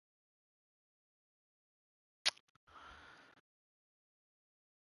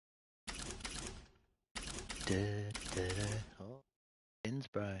Oh, pins,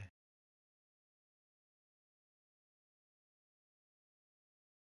 bro.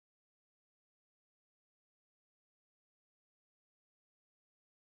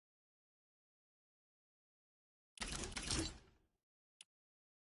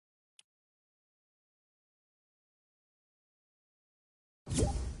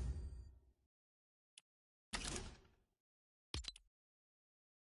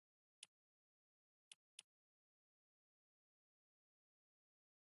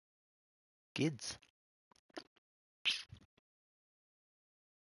 Kids.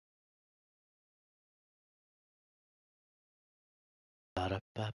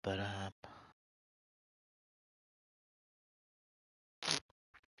 Ba-da-ba-ba-da.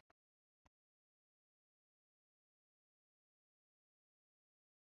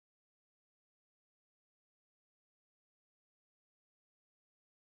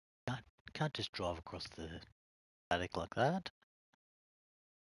 Can't just drive across the paddock like that.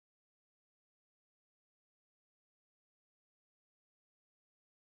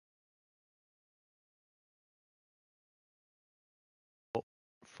 Oh,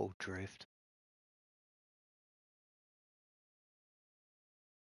 full drift.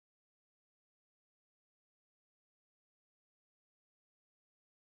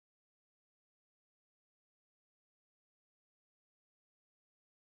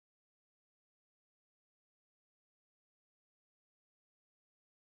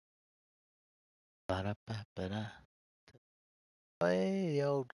 Ba-da-ba-ba-da. Hey, the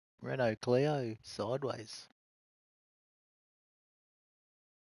old Renault Clio sideways.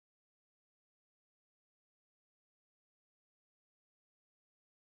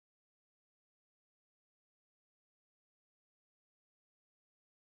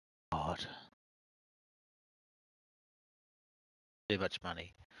 God, too much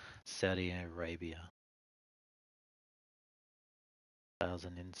money. Saudi Arabia.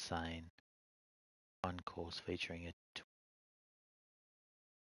 Thousand insane. One course featuring a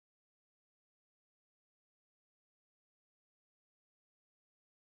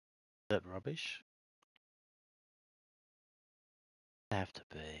that rubbish. Have to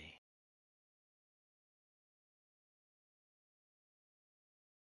be.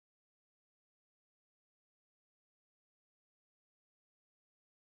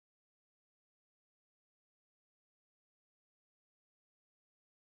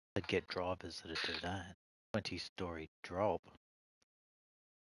 To get drivers that do that. 20-story drop.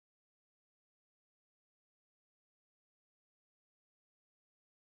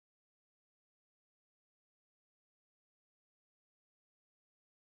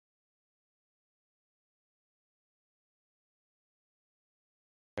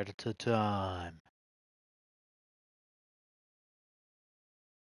 Predator time.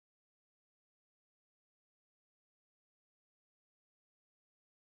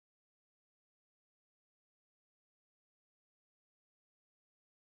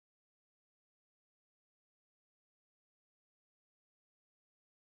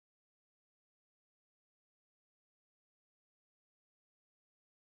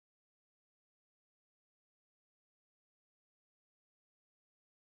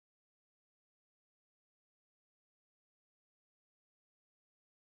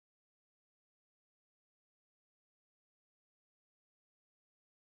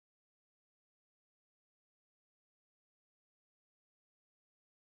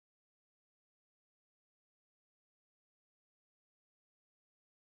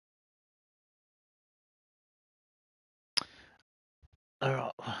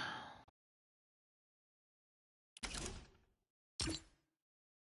 Alright.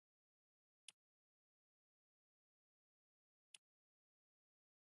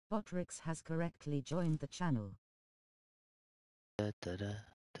 Botrix has correctly joined the channel. Da, da, da,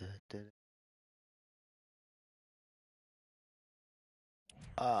 da, da.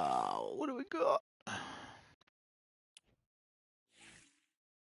 What do we got?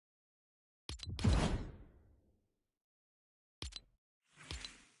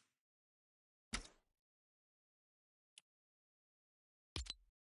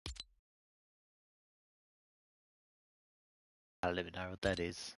 I don't even know what that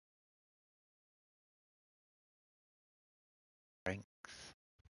is. Strength.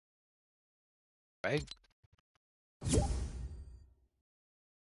 Strength.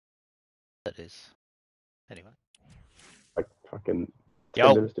 That is. Anyway. Like fucking 10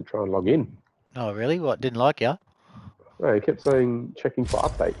 Yo. minutes to try and log in. Oh, really? What? Didn't like ya? No, it kept saying checking for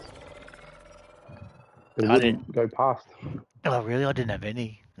updates. It I didn't. wouldn't go past. Oh, really? I didn't have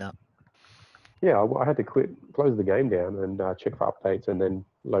any. No. Yeah, I had to close the game down and check for updates and then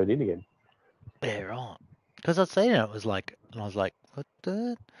load in again. Yeah, right. Because I'd seen it, it was like, and I was like, what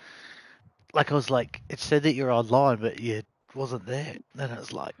the? Like I was like, it said that you're online, but you wasn't there. Then it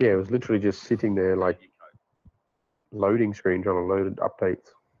was like, Yeah, it was literally just sitting there like loading screen trying to load updates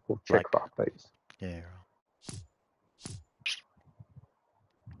or check like, for updates. yeah.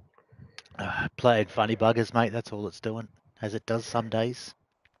 Playing funny buggers, mate. That's all it's doing, as it does some days.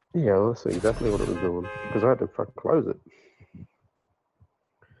 Yeah, that's exactly what it was doing because I had to fucking close it.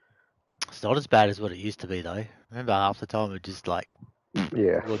 It's not as bad as what it used to be, though. Remember, half the time it just like,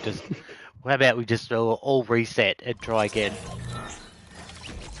 Yeah. we'll just. How about we just all reset and try again?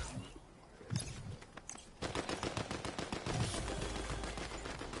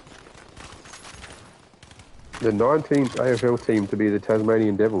 The 19th AFL team to be the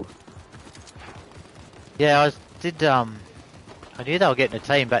Tasmanian Devils. Yeah, I knew they were getting a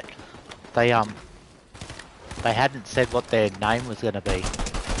team, but they hadn't said what their name was going to be.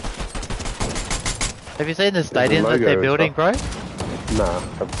 Have you seen the stadium that they're building, bro? Nah,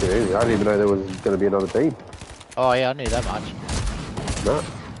 haven't seen anything. I didn't even know there was going to be another team. Oh yeah, I knew that much. No.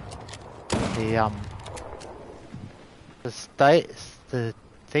 The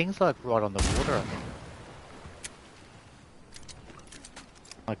thing's like right on the water, I think.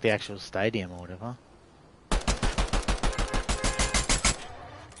 Like the actual stadium or whatever.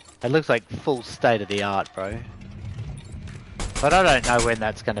 It looks like full state of the art, bro. But I don't know when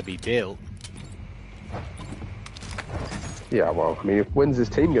that's going to be built. Yeah, well, I mean, when's this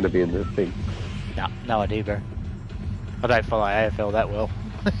team going to be in the thing? No, no idea, bro. I don't follow AFL that well.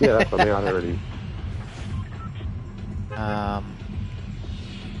 Yeah, that's what I mean. I don't really.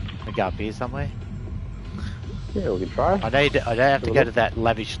 We go up here somewhere. Yeah, we can try. I don't have to go to that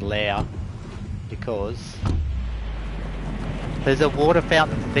lavish lair because there's a water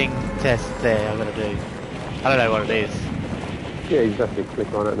fountain thing test there I've got to do. I don't know what it is. Yeah, you just have to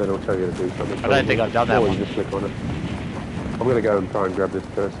click on it and then it'll tell you to do something. I don't think I've done that one. one. You just click on it. I'm going to go and try and grab this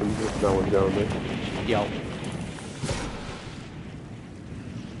person if no one's going there. Yo.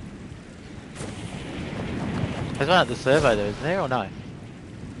 There's one at the servo though, isn't there, or no?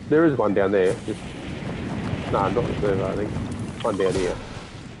 There is one down there. Just... No, not the server, I think. One down here.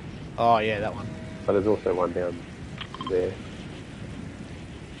 Oh yeah, that one. But there's also one down there.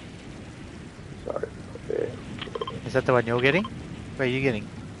 Sorry, up there. Is that the one you're getting? Where are you getting?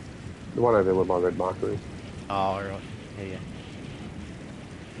 The one over there where my red marker is. Oh, right. Yeah, yeah.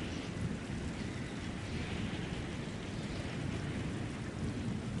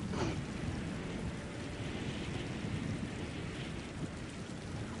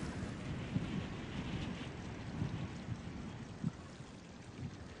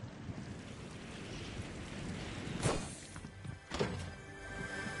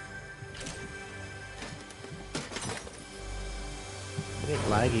 A bit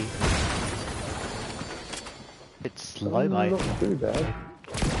laggy. It's slow mo. Not too bad.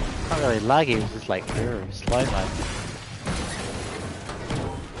 Not really laggy, it was just like slow mo.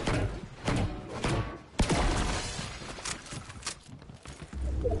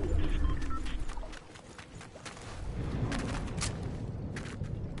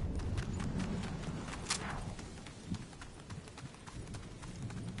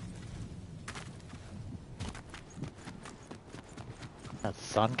 Now the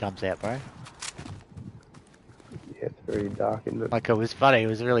sun comes out, bro. Yeah, it's very dark, isn't it? Like it was funny, it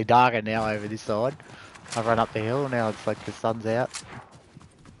was really darker now over this side. I've run up the hill, now it's like the sun's out.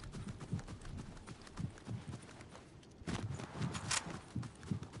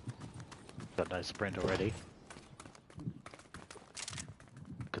 Got no sprint already.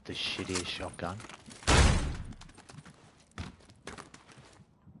 Got this shittiest shotgun.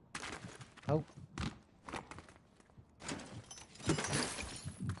 Oh.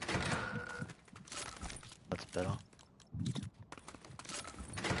 That's better.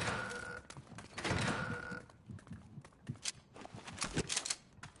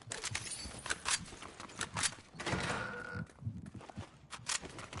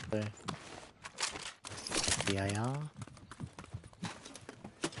 There. The AR.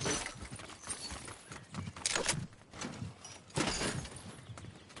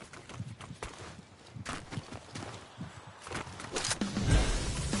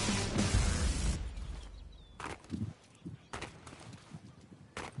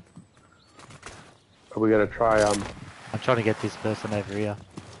 Are we going to try, I'm trying to get this person over here.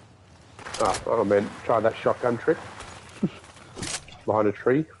 oh man, try that shotgun trick? Behind a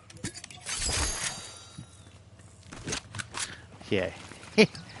tree? Yeah.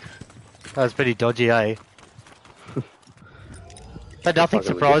 That was pretty dodgy, eh? But nothing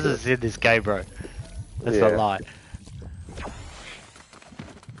Fucking surprises ridiculous. us in this game, bro. Let's Yeah. not lie.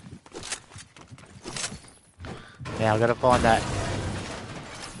 Now I gotta find that.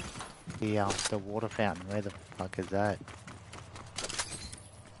 The water fountain. Where the fuck is that?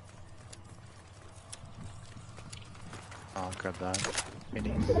 Oh, I'll grab those.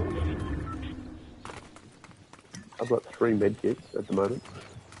 Minis. I've got 3 medkits at the moment.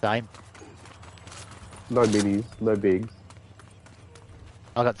 Same. No minis, no bigs.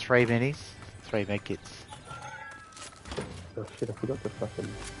 I got 3 minis, 3 medkits. Oh shit, I forgot to fucking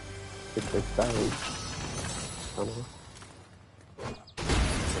fix those sails. I don't know.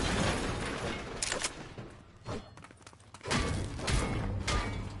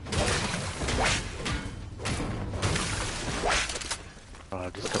 Oh,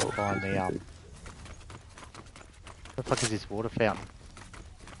 I've just gotta find the what the fuck is this water fountain?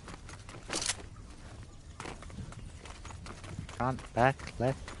 Front, back,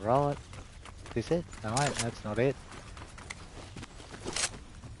 left, right. Is this it? No, that's not it.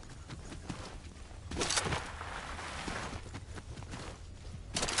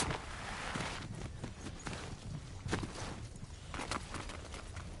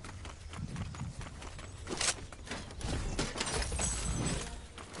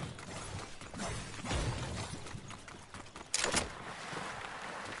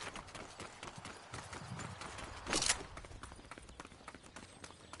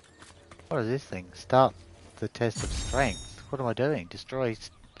 What is this thing? Start the test of strength. What am I doing? Destroy...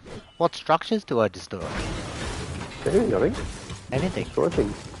 What structures do I destroy? Anything, I think. Anything? Destroy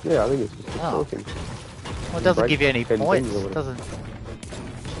things. Yeah, I think it's just destroy things. Well, it doesn't give you any 10 points. things or It doesn't...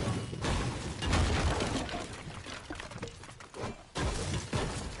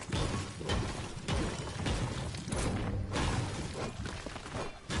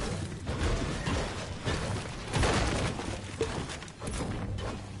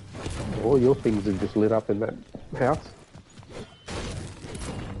 All your things have just lit up in that house.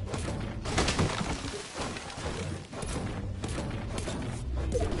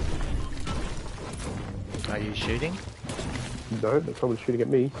 Are you shooting? No, but someone's shooting at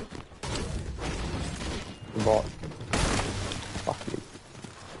me. The bot. Fuck you.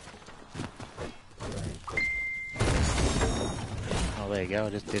 Oh, there you go. I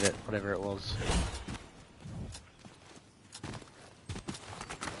just did it. Whatever it was.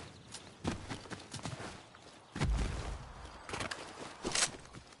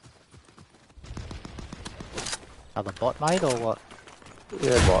 Other bot mate or what?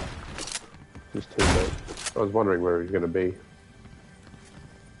 Yeah, bot. Just teammate. I was wondering where he's going to be.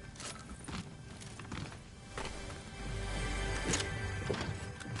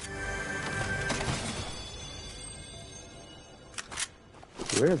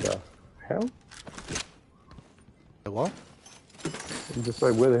 Where the hell? The what? I'm just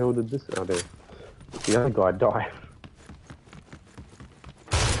like, where the hell did this... Oh, there. The other guy died.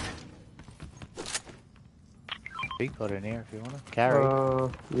 Big got in here if you want to carry.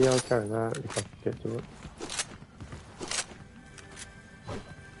 Yeah, I'll carry that if I can get to it.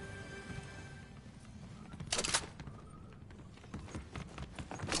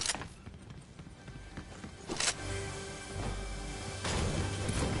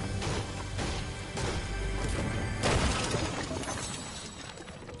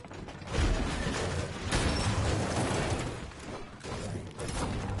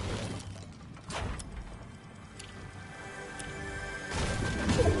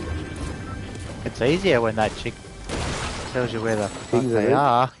 It's easier when that chick tells you where the fuck Things they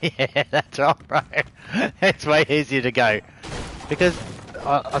are. Yeah, that's right, bro. It's way easier to go. Because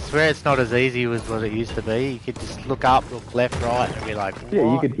I swear it's not as easy as what it used to be. You could just look up, look left, right, and be like, what?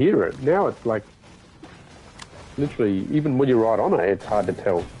 Yeah, you could hear it. Now it's like... Literally, even when you're right on it, it's hard to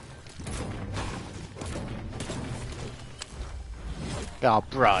tell. Oh,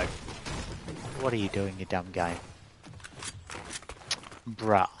 bro. What are you doing, you dumb game?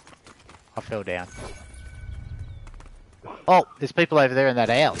 Bruh. I fell down. Oh, there's people over there in that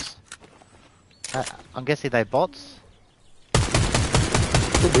house. I'm guessing they bots.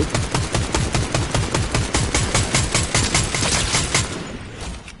 Could be.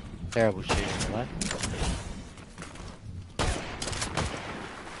 Terrible shooting, right?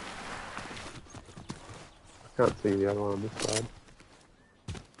 I can't see the other one on this side.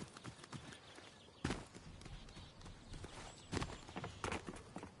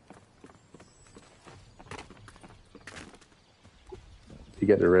 You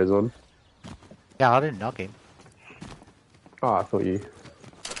get the res on? Yeah, I didn't knock him. Oh, I thought you...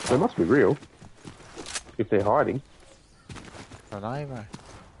 They must be real. If they're hiding. I don't know, bro.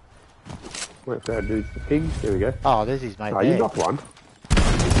 Wait for that dude's the ping. There we go. Oh, there's his mate Oh, there. you knocked one.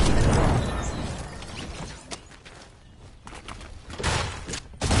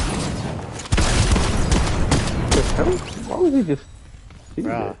 is he just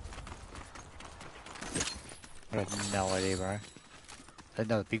sitting Bruh. there? I have no idea, bro.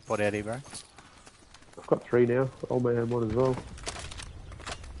 Another big pot out here, bro. I've got 3 now. Old man had one as well.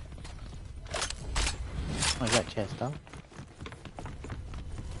 Oh, is that chest up?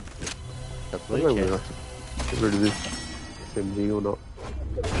 The I blue don't know whether I chest. should get rid of this SMG or not.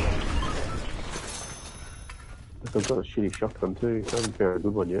 I've got a shitty shotgun too. I haven't found a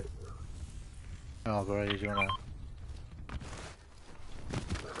good one yet. Oh, bro, did you wanna...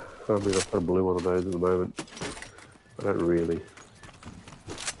 I mean, I've got a blue one of those at the moment. I don't really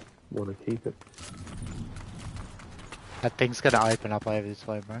want to keep it. That thing's gonna open up over this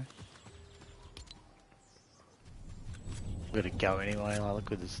way, bro. We're gonna go anyway, like, look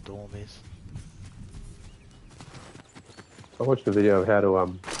where the storm is. I watched a video of how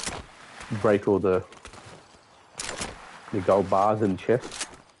to break all the gold bars and chests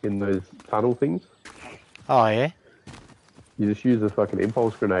in those tunnel things. Oh, yeah? You just use a fucking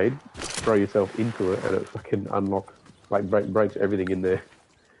impulse grenade, throw yourself into it, and it fucking unlocks, like breaks everything in there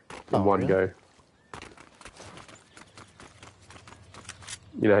in one really? go.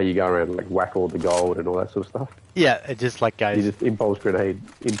 You know how you go around and like whack all the gold and all that sort of stuff? Yeah, it just like goes... You just impulse grenade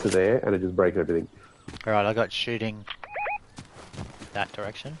into there and it just breaks everything. Alright, I got shooting that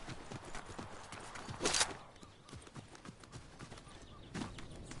direction.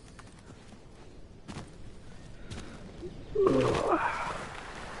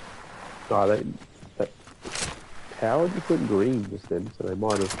 Oh, that tower just went green just then, so they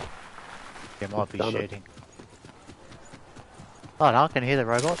might have... There might be done it. shooting. Oh no, I can hear the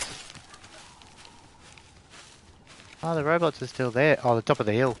robots. Oh, the robots are still there. Oh, the top of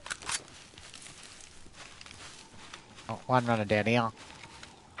the hill. Oh, one running down here.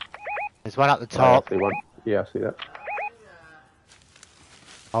 There's one up the top. I see one. Yeah, I see that.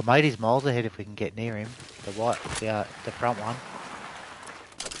 Oh, mate, he's miles ahead if we can get near him. The the front one.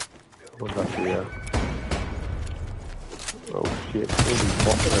 One's up here. Oh shit, all these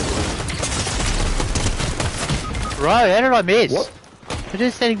bots over Bro, how did I miss? What? They're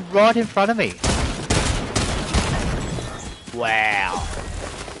just standing right in front of me. Wow.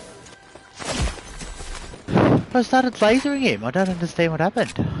 I started lasering him. I don't understand what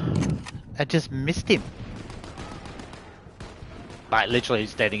happened. I just missed him. Like, literally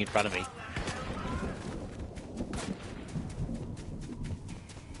standing in front of me.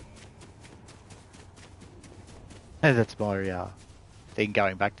 And that's my thing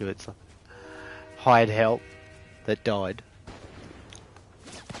going back to its hired help that died.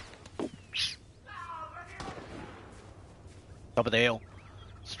 Top of the hill.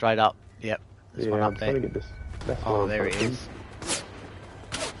 Straight up. Yep. There's one up I'm there. trying to get this. That's Oh, one there he is.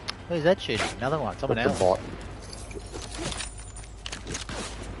 Who's that shooting? Another one. Someone That's else. a bot.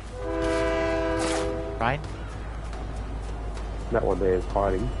 Rain? That one there is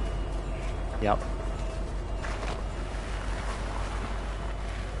hiding. Yep.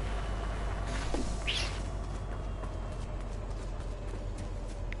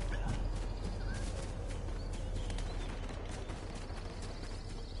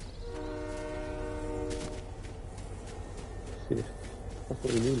 Shit. That's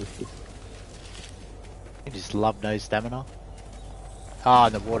what we need. You just love no stamina. Oh,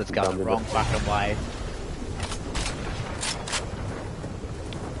 and the water's going the wrong fucking way.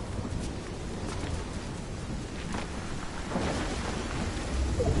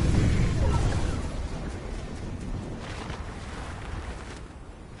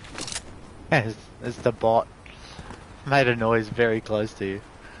 It's the bot. Made a noise very close to you.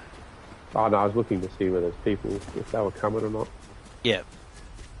 Oh no, I was looking to see where there's people, if they were coming or not. Yep.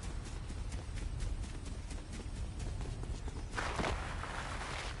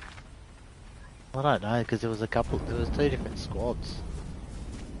 I don't know, because there was two different squads.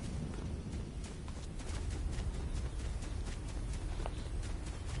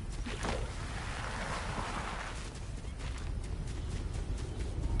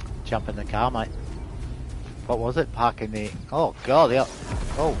 Jump in the car, mate. What was it? Park in the... Oh, God, yeah.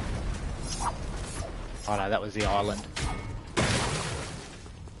 Oh. Oh, no, that was the island.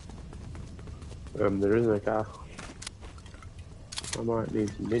 There is no car. I might need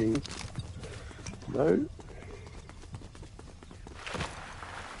some minis. No.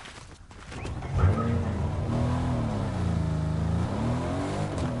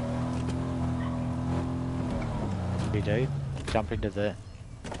 You do? Jump into the...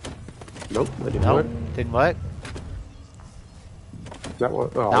 Nope, that didn't Nope, work. didn't work. That one,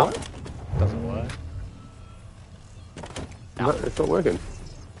 oh, No. what? Doesn't work. No, it's not working.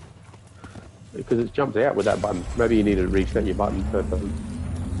 Because it's jumped out with that button. Maybe you need to reset your button so it doesn't...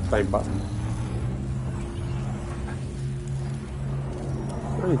 Same button.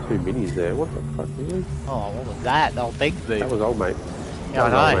 Only 2 minis there. What the fuck, really? Oh, what was that? The whole thing moved. That was old mate. Yeah,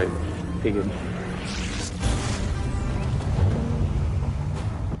 That I was know. old mate. Digging.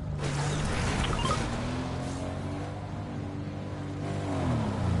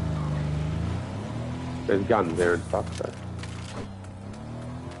 There's guns there and stuff, so.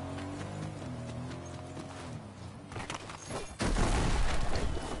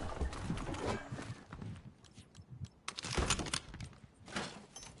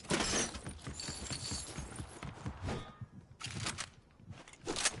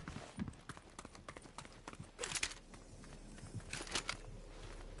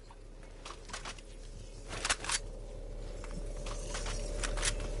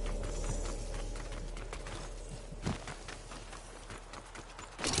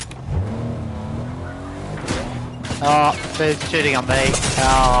 Oh, dude's shooting on me.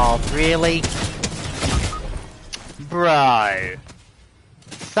 Oh, really? Bro.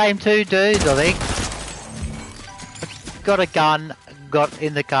 Same two dudes, I think. Got a gun, got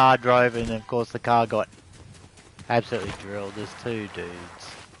in the car, drove, and of course the car got absolutely drilled. There's two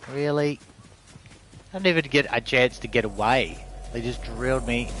dudes. Really? I didn't even get a chance to get away. They just drilled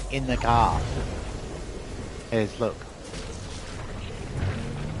me in the car. Here's, look.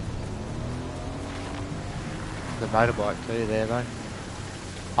 The motorbike too there though.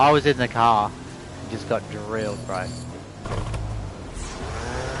 I was in the car and just got drilled, bro.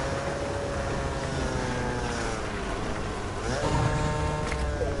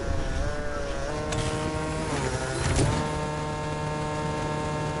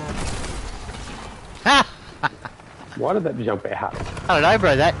 Why did that jump out? I don't know,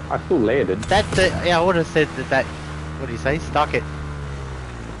 bro. That I still landed. yeah, I would have said that. What do you say? Stuck it.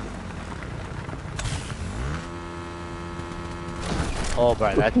 Oh,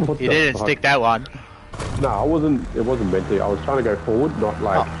 bro, that you didn't stick that one. No, I wasn't. It wasn't meant to. I was trying to go forward, not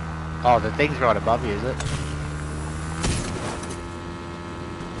like. Oh, the thing's right above you, is it?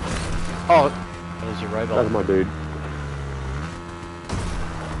 Oh, that was your robot. That's my dude.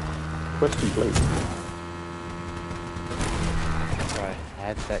 Question, please. Bro,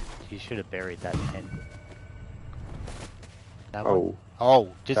 had that. You should have buried that pen. That Oh. one? Oh,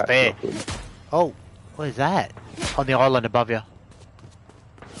 just That's there. not good. Oh, what is that? On the island above you.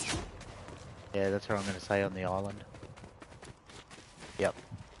 Yeah, that's what I'm going to say, on the island. Yep.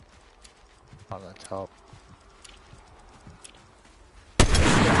 On the top.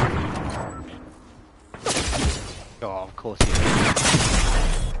 Oh, of course you did.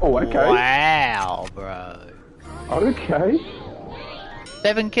 Oh, okay. Wow, bro. Okay.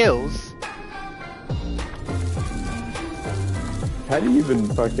 7 kills? How do you even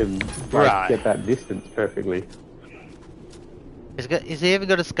fucking like, Right. get that distance perfectly? Is he ever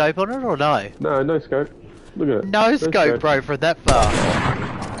got a scope on it or no? No, no scope. Look at it. No scope, bro, from that far.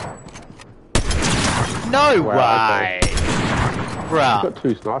 No Wow, way! He's Bruh. got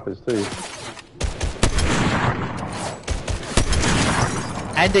 2 snipers too.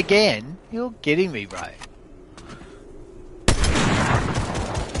 And again, you're kidding me, bro.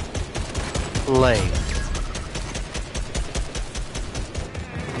 Please.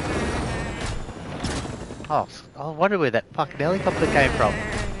 Oh, I wonder where that fucking helicopter came from.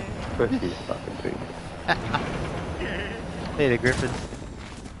 That's his fucking thing. There, the Griffins.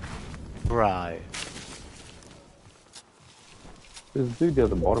 Bro. There's a dude down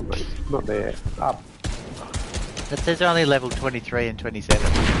the bottom, mate. Not there. Up. It says they're only level 23 and 27.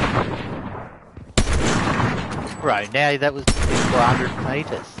 Bro, now that was 400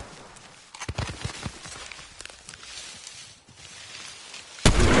 meters.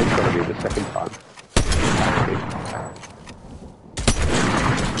 It's gotta be the second time.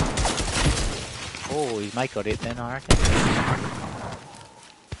 Oh, his mate got it then, I reckon.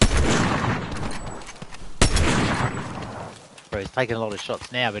 Bro, he's taking a lot of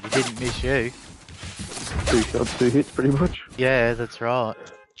shots now, but he didn't miss you. 2 shots, 2 hits, pretty much. Yeah, that's right.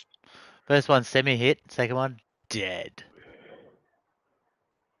 First one semi-hit, second one dead.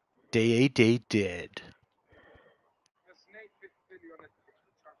 D-E-D, dead.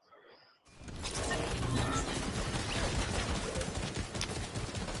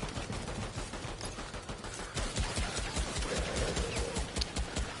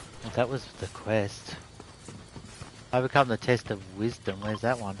 Well, that was the quest. Overcome the test of wisdom. Where's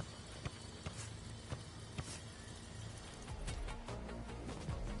that one?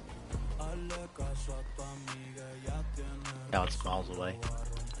 Oh, it's miles away.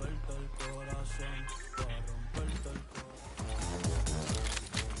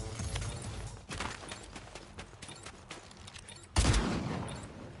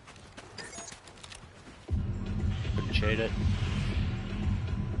 Couldn't shoot it.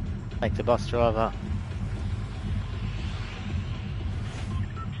 Thanks, the bus driver.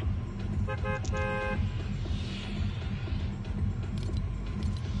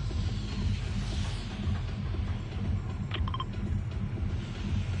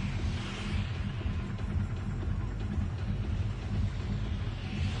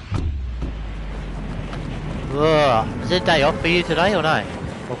 Ugh. Is it a day off for you today or no?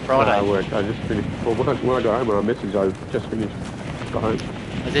 Or Friday? I work. I just finished. Well, when I got home, when I messaged, I just finished. Got home.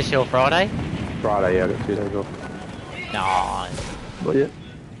 Is this your Friday? Friday, yeah, I got 2 days off. Nice. Not yet.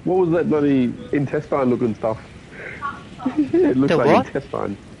 What was that bloody intestine looking stuff? It looks The like what?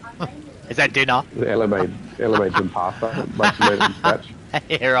 intestine. Is that dinner? Ella made some pasta, but she made it from scratch.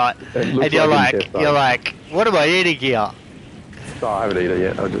 Yeah, right. It looks And you're like, intestine. what am I eating here? So I haven't eaten it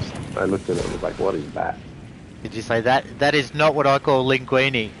yet. I looked at it and was like, what is that? Did you say that? That is not what I call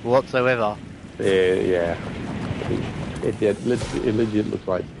linguine whatsoever. Yeah. It legit looks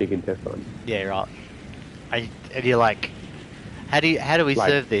like pig intestine. Yeah, right. And you're like, how do we Like,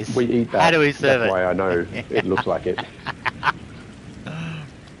 serve this? we eat that. How do we serve That's it? why I know it looks like it.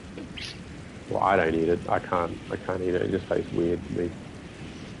 Well, I don't eat it. I can't eat it. It just tastes weird to me.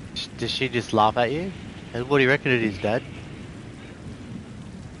 Does she just laugh at you? And what do you reckon it is, Dad?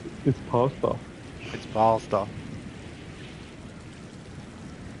 It's pasta. It's pasta.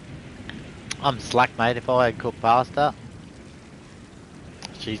 I'm slack, mate. If I had cooked pasta,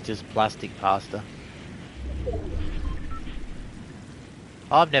 she's just plastic pasta.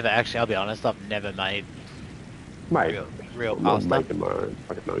 I'll be honest, I've never made Mate, real I'm not pasta. making my own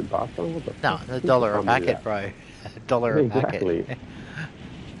pasta. What the No, fuck? $1 a Can't do packet, that. bro. $1 a Exactly. packet.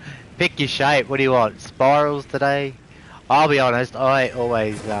 Pick your shape. What do you want? Spirals today? I'll be honest, I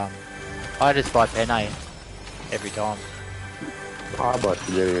always, I just buy penne every time. I buy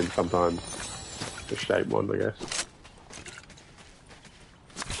spaghetti and sometimes the shape one, I guess.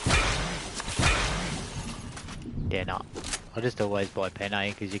 Yeah, no. I just always buy penne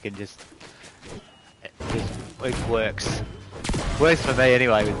because you can it works. Works for me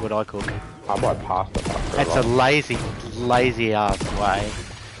anyway with what I cook. I buy pasta. It's a lazy ass way.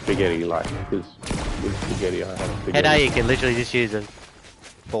 Spaghetti, like, because with spaghetti I have spaghetti. Penne you can literally just use a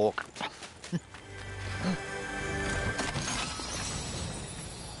fork.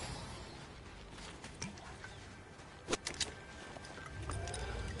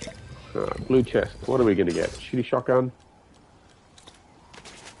 Blue chest. What are we going to get? Shitty shotgun?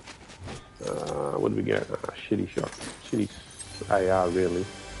 What do we get? Shitty shot. Shitty AR, really.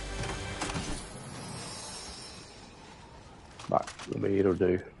 But, I mean, it'll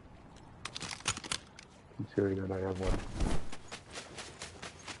do. Considering I don't have one.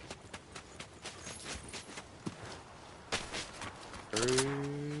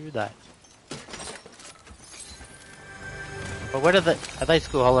 Through that. But when are they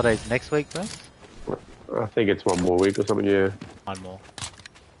school holidays next week, Russ? I think it's one more week or something, yeah. One more.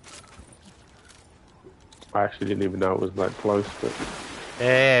 I actually didn't even know it was that close, but...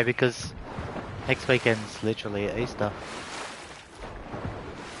 Yeah, because next weekend's literally Easter.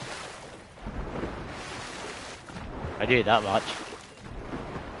 I knew that much.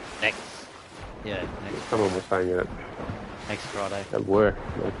 Next Someone was saying it next Friday. at work.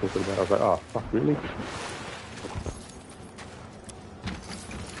 They were talking about it. I was like, oh, fuck, really?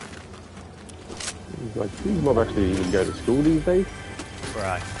 He's like, these mob actually even go to school these days?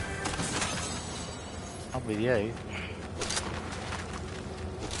 Right. I'm with you.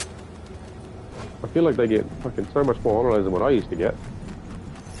 I feel like they get fucking so much more holidays than what I used to get.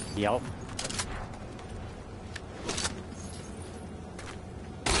 Yup.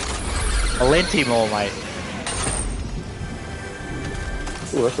 Plenty more, mate.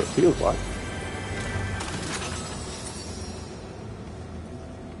 Oh, that's what it feels like.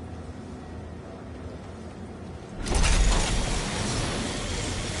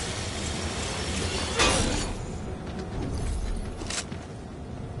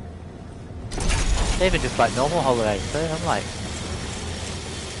 Even just like normal holidays too, I'm like,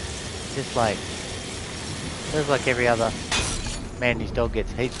 just like, feels like every other man his dog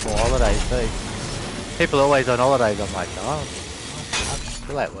gets heaps more holidays too. People are always on holidays, I'm like, oh, I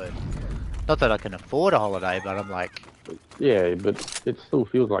feel that word. Not that I can afford a holiday, but I'm like... Yeah, but it still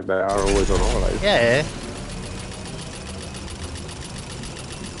feels like they are always on holidays. Yeah.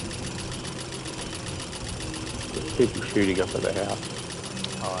 There's people shooting up at the house.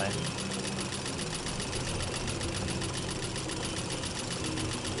 Oh, yeah.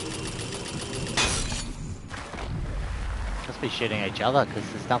 Must be shooting each other because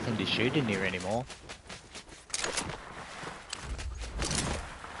there's nothing to shoot in here anymore.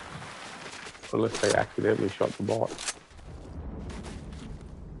 Unless they accidentally shot the bot.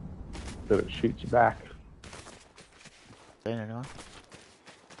 then it shoots you back. Seen anyone?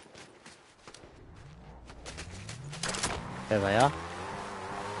 There they are.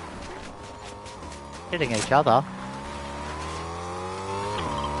 Hitting each other.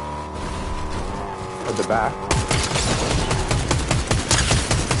 At the back.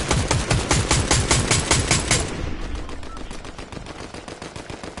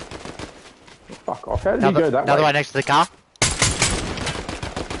 Fuck off. How did you go that Another way? one next to the car.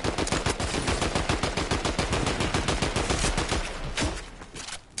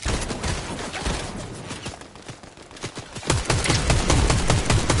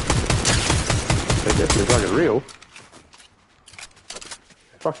 They definitely fucking real.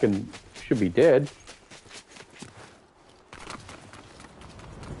 Fucking should be dead.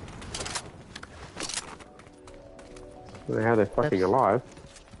 I don't know how they're fucking alive.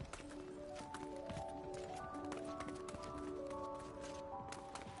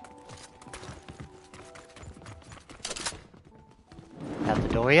 Out the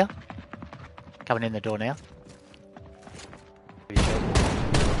door here. Coming in the door now.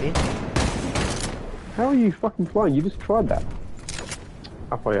 In. How are you fucking flying? You just tried that.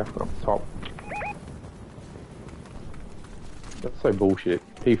 Up here, up top. That's so bullshit.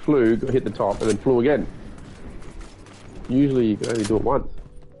 He flew, hit the top, and then flew again. Usually you can only do it once.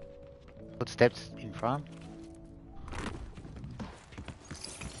 Footsteps in front.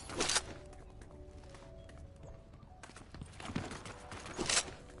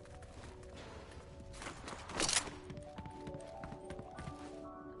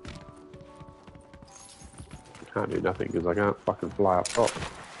 Can't do nothing because I can't fucking fly up top.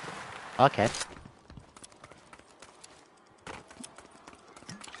 Okay.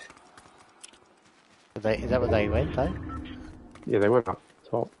 Is that where they went though? Yeah, they went up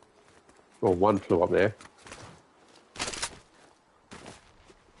top. Well, one flew up there.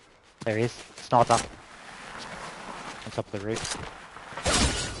 There he is. Sniper. On top of the roof.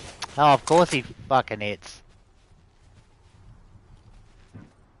 Oh, of course he fucking hits.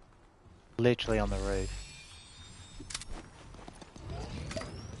 Literally on the roof.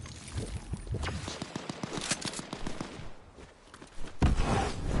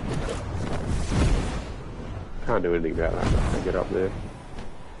 Can't do anything about that. I get up there.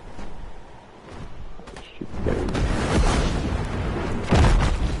 Shit game.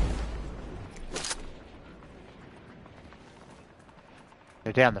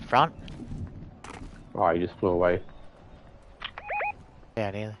 They're down the front. Oh, he just flew away.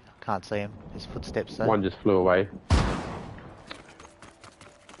 Down here. Can't see him. His footsteps though. One just flew away.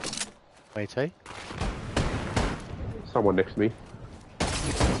 Where to? Someone next to me.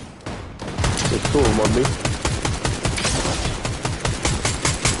 There's two of them on me.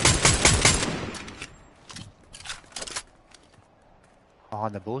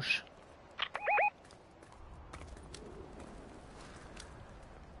 Behind the bush.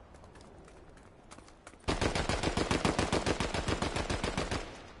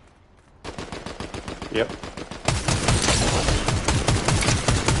 Yep.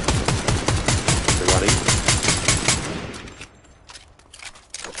 They're running.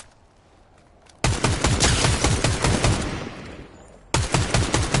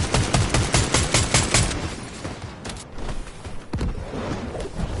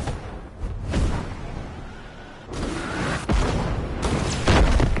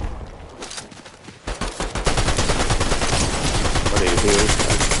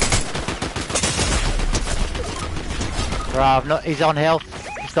 Bro, he's on health.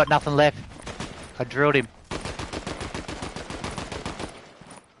 He's got nothing left. I drilled him.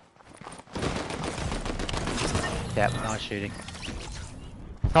 Yep, nice shooting.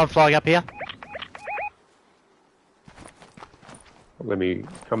 Someone flying up here. Let me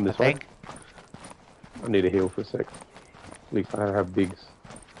come this I way. think. I need a heal for a sec. At least I have bigs.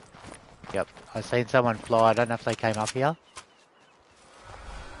 Yep, I seen someone fly. I don't know if they came up here.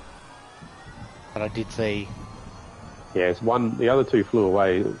 But I did see. Yeah, it's one. The other two flew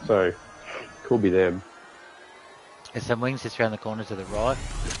away, so could be them. There's some wings just around the corner to the right.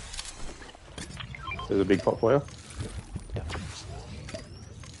 There's a big pot for you. Yep.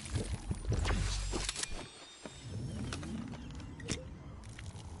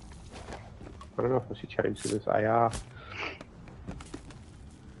 I don't know if I should change to this AR.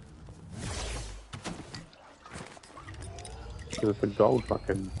 Because it's a gold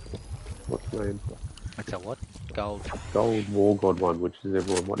fucking. What's the name? It's a what? Gold. Gold War God one, which is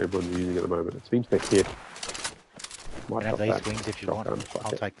what everyone's using at the moment. It seems to hit. You Might can have drop these that wings if you shotgun, want. fuck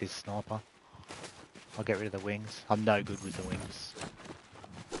I'll it. take this sniper. I'll get rid of the wings. I'm no good with the wings.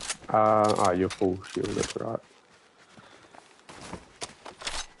 You're full shield, that's right.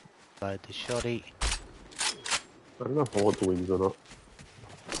 Load the shoddy. I don't know if I want the wings or not.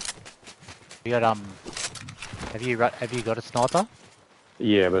 You got have you got a sniper?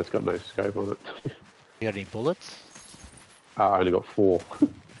 Yeah, but it's got no scope on it. You got any bullets? I only got 4.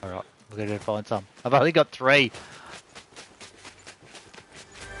 Alright, we're gonna go find some. I've only got 3.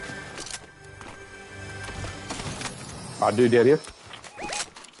 I do down here.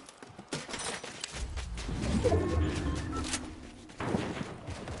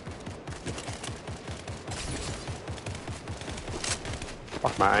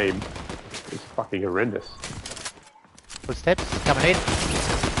 Fuck, my aim is fucking horrendous. Footsteps coming in.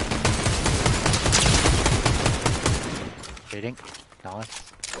 Shooting.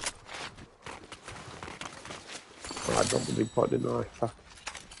 Nice. Oh, I dropped the big pot, didn't I? Fuck.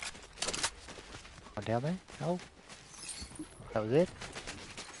 One down there. Oh. That was it.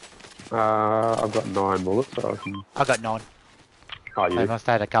 I've got 9 bullets, so I can... I got 9. Oh, you? I must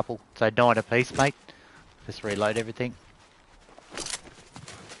have had a couple. So 9 apiece, mate. Just reload everything.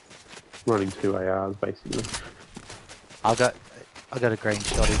 Running 2 ARs, basically. I got a green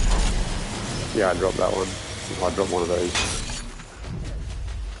shotty. Yeah, I dropped that one. I dropped one of those.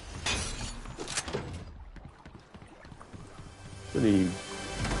 Any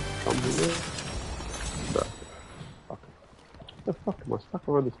comes in there? No. Fuck. What the fuck am I stuck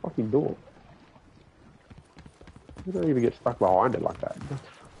around this fucking door? You don't even get stuck behind it like that.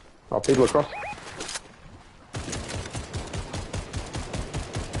 Oh, people across.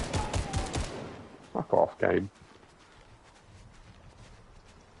 Fuck off, game.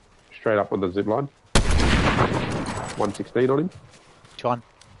 Straight up on the zip line. 116 on him. Which one?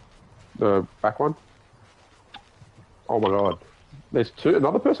 The back one. Oh my god. There's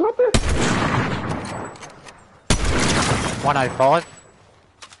another person up there? 105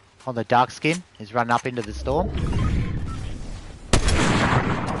 on the dark skin. He's running up into the storm.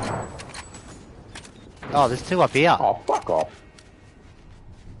 Oh, there's 2 up here. Oh, fuck off.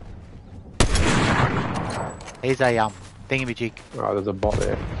 Here's a thingamajig. Oh, there's a bot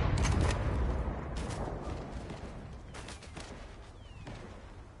there.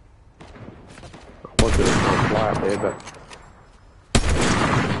 I was going to fly up there, but...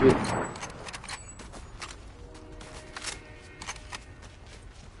 Shit.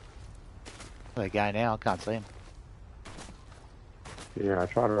 Where they go now? I can't see him. Yeah, I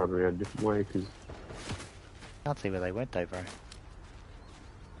tried to run around a different way, because... Can't see where they went though, bro.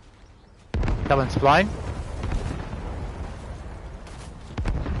 Someone's flying.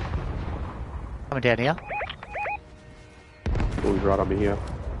 Coming down here. Oh, he's right on me here.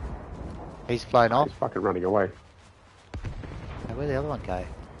 He's flown off. He's fucking running away. Now, where'd the other one go?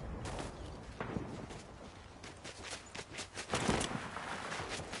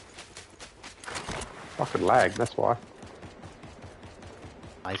 Fucking lag, that's why.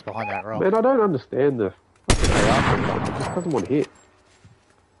 Oh, he's behind that rock. Man, I don't understand the fucking AR sometimes. It just doesn't want to hit.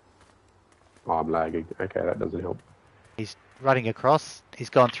 Oh, I'm lagging. Okay, that doesn't help. He's running across. He's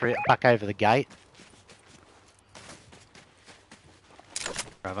gone through back over the gate.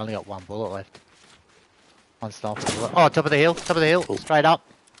 I've only got 1 bullet left. 1 sniper bullet. Oh, top of the hill. Top of the hill. Straight up.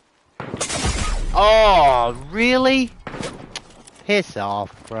 Oh, really? Piss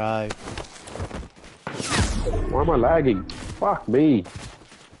off, bro. Why am I lagging? Fuck me.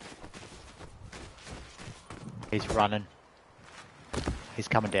 He's running. He's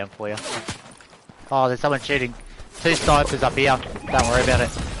coming down for you. Oh, there's someone shooting. 2 snipers up here. Don't worry about it.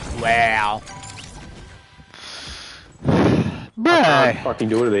 Wow. I can't fucking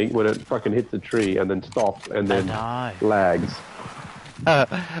do anything when it fucking hits the tree and then stops and then lags.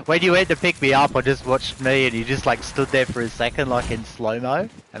 When you went to pick me up, I just watched me and you just like stood there for a second like in slow-mo.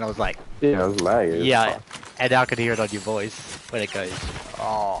 And I was like... Yeah, I was lagging. Yeah, and I could hear it on your voice when it goes,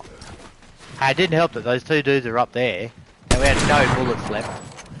 oh. It didn't help that those 2 dudes are up there and we had no bullets left.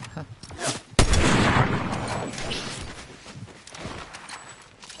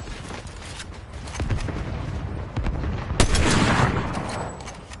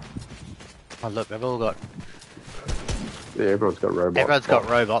 Oh look, they've all got... Yeah, everyone's got robots. Everyone's got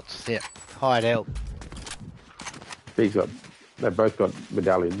robots, yeah. Hide out. They've both got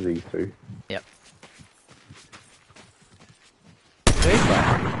medallions, these 2. Yep.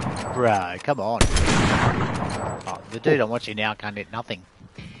 Bro, come on. Oh, the dude I'm watching now can't hit nothing.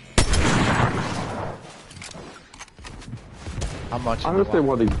 I'm watching. I understand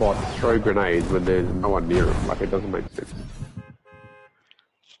why these bots throw grenades when there's no one near them. Like, it doesn't make sense.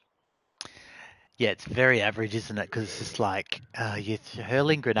 Yeah, it's very average, isn't it? Because it's just like, you're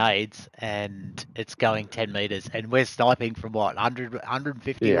hurling grenades and it's going 10 meters and we're sniping from what, 100,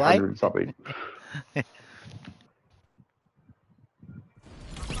 150 yeah, away? 100 something.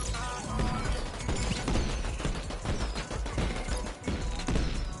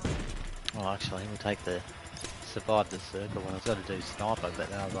 Oh, actually, we'll take the survive the circle one. I was going to do sniper, but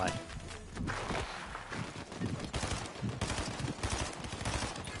then I was like,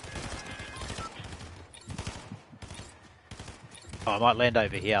 oh, I might land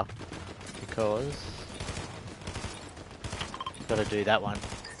over here because got to do that one.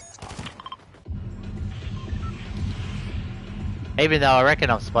 Even though I reckon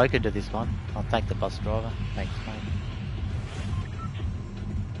I've spoken to this one, I'll thank the bus driver. Thanks, mate.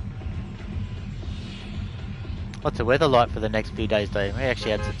 What's the weather like for the next few days, though? We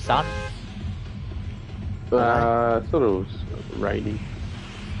actually had some sun. Sort of rainy.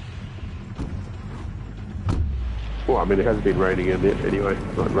 Well, I mean, it has been raining a bit anyway.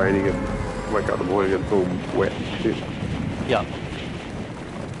 It's not raining and wake up in the morning and it's all wet and shit. Yeah.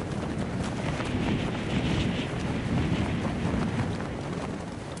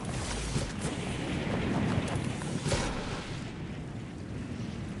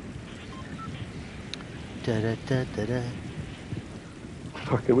 Da, da, da, da, da.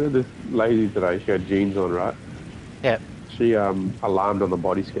 Fucking, we had this lady today, she had jeans on, right? Yeah. She alarmed on the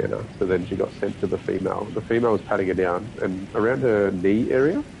body scanner, so then she got sent to the female. The female was patting her down, and around her knee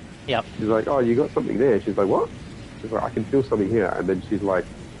area, Yep. she's like, oh, you got something there. She's like, what? She's like, I can feel something here. And then she's like,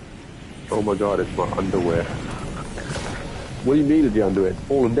 oh my god, it's my underwear. What do you mean it's your underwear? It's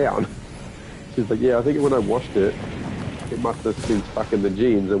fallen down. She's like, yeah, I think when I washed it, it must have been stuck in the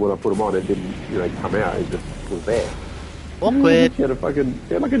jeans, and when I put them on, it didn't, come out. It just was there. Awkward. She had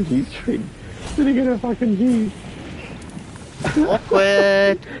like a G-string sitting in her fucking jeans.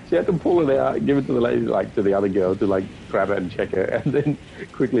 Awkward. She had to pull it out, give it to the lady, to the other girl to grab it and check it, and then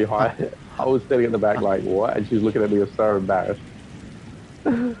quickly hide it. I was standing at the back like, what? And she's looking at me so embarrassed.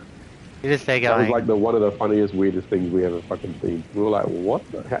 You just there That was going. one of the funniest, weirdest things we ever fucking seen. We were like, what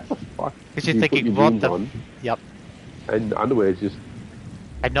the, how the fuck? Because you're You put thinking, your what jeans the... on, Yep. and underwear is just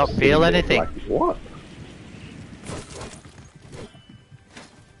And not sitting feel there, anything. like, what?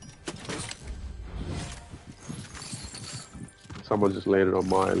 Someone just landed on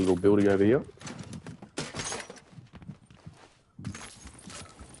my little building over here.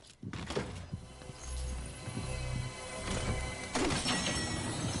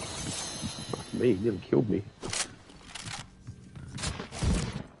 Fuck me, he nearly killed me.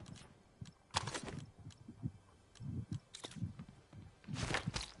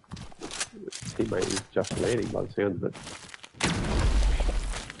 Teammate is just landing by the sound of it.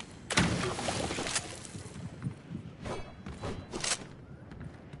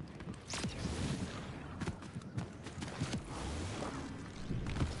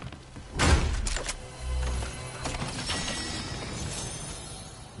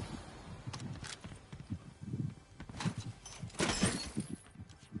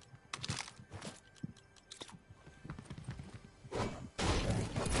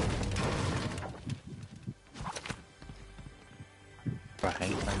 Right,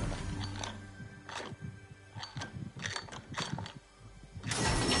 hang on.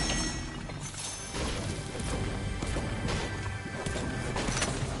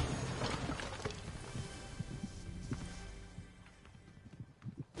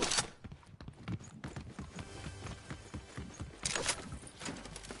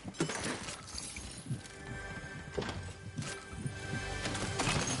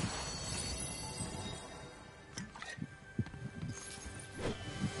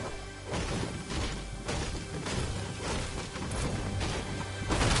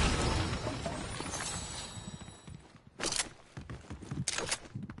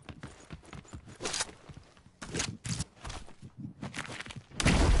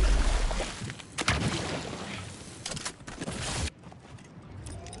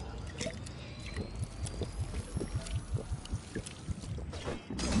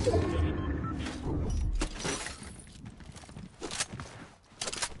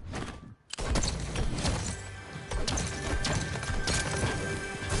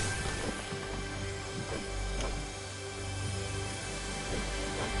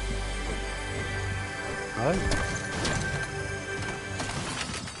 Oh.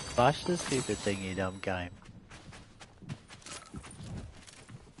 Flash the stupid thing, you dumb game.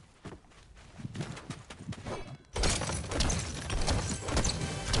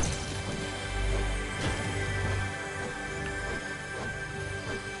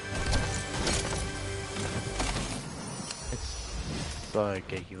 It's so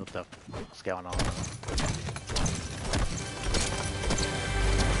geeky, what the fuck's going on?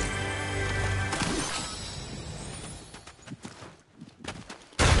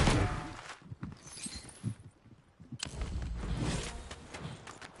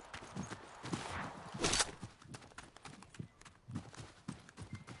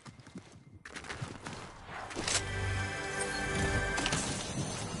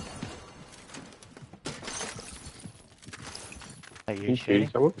 you You shooting shooting?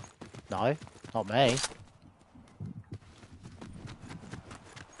 someone? No, not me.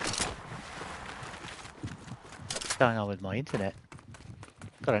 What's going on with my internet?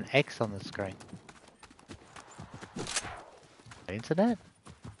 Got an X on the screen. Internet?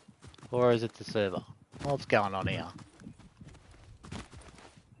 Or is it the server? What's going on here?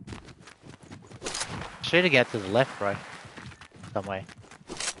 Shooting out to the left, bro. Somewhere.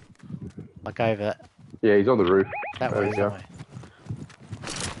 Like over Yeah, he's on the roof. that There way we go. somewhere.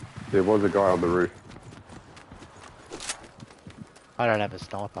 There was a guy on the roof. I don't have a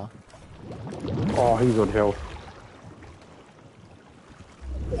sniper. Oh, he's on health.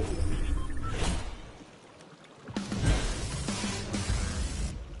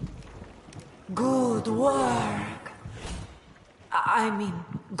 Good work. I mean,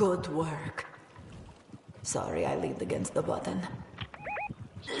 good work. Sorry, I leaned against the button.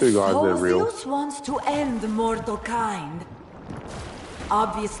 Two guys, So they're real. Zeus wants to end mortal kind.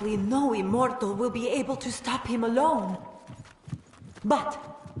 Obviously, no immortal will be able to stop him alone. But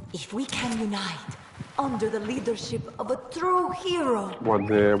if we can unite under the leadership of a true hero, One's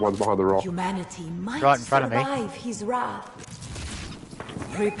there, one's behind the rock. humanity might Right in front of me. survive his wrath.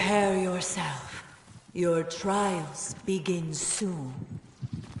 Prepare yourself. Your trials begin soon.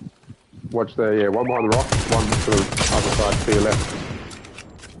 Watch there, yeah, one behind the rock, one to the other side to your left.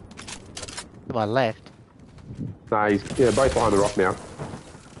 To my left. Nah, he's, yeah, both behind the rock now.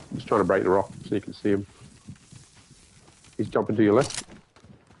 Just trying to break the rock so you can see him. He's jumping to your left.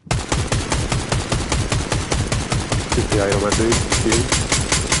 58 on that dude.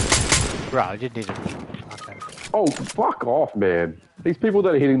 Shooting. Bro, I didn't need to. Okay. Oh, fuck off, man. These people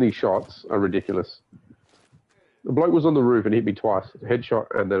that are hitting these shots are ridiculous. The bloke was on the roof and hit me twice. A headshot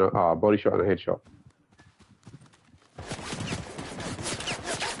and then a body shot and a headshot.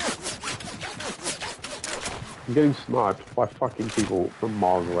 I'm getting sniped by fucking people from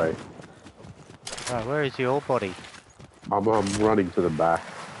miles away. Bro, where is your body? I'm running to the back.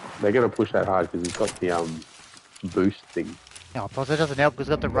 They're going to push that hard because he's got the boost thing. No, plus it doesn't help because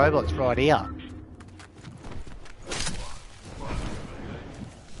I've got the robots right here.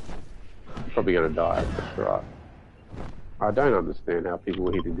 Probably going to die, that's right. I don't understand how people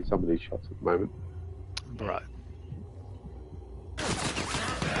are hitting some of these shots at the moment. Bro.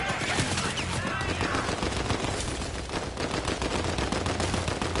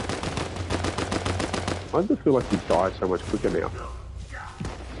 I just feel like you die so much quicker now.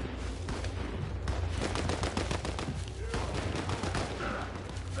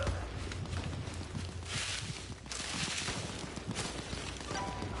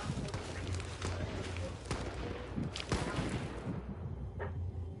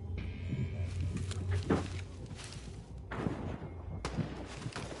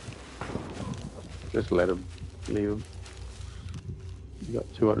 Just let him. Leave him. You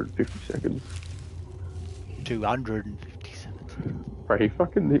got 250 seconds. 257. Bro, he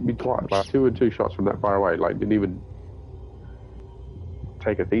fucking hit me twice. Like 2 and 2 shots from that far away. Like, didn't even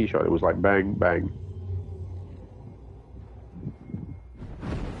take a thingy shot. It was like bang, bang.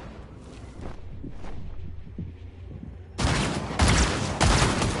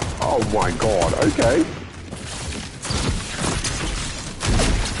 Oh my god, okay.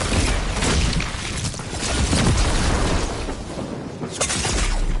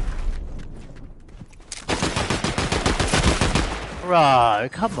 Bro,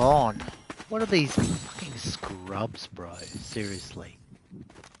 come on. What are these fucking scrubs, bro? Seriously.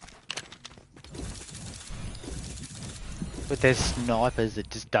 With their snipers that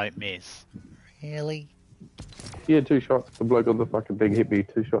just don't miss. Really? He had 2 shots. The bloke on the fucking thing hit me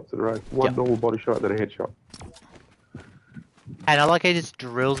 2 shots in a row. One Yep. normal body shot, then a headshot. And I like he just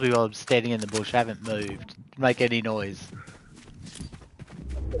drills me while I'm standing in the bush. I haven't moved. Didn't make any noise.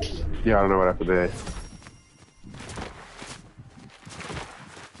 Yeah, I don't know what happened there.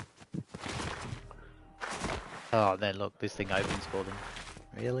 Oh, then look, this thing opens for them.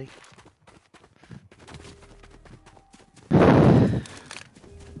 Really?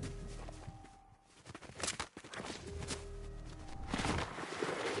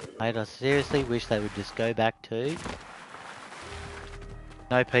 Mate, I seriously wish they would just go back to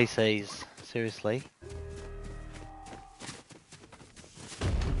no PCs. Seriously.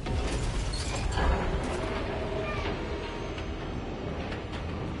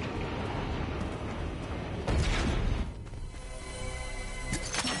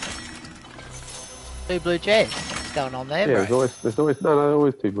 Two blue chests. What's going on there, Yeah, bro? there's always, no, there's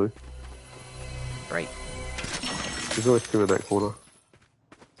always 2 blue. Great. There's always 2 in that corner.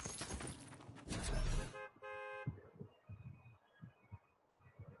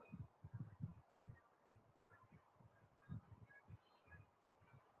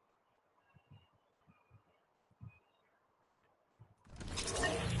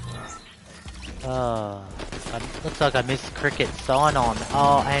 Oh, looks like I missed cricket sign on.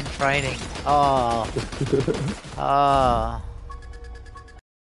 Oh, and training. Oh. Oh.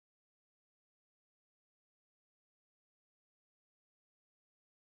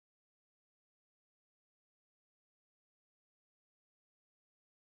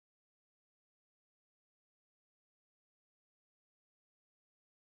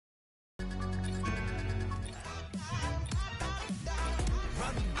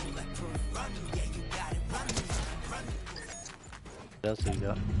 What else have we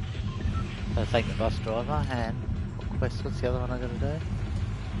got? Gotta thank the bus driver and what quest? What's the other one I gotta do?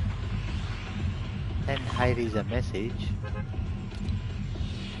 Send Hades a message.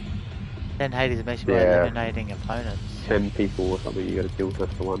 Send Hades a message by eliminating opponents. 10 people or something you gotta kill,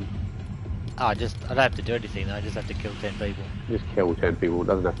 that's the one. Oh, I don't have to do anything though, I just have to kill 10 people. Just kill 10 people, it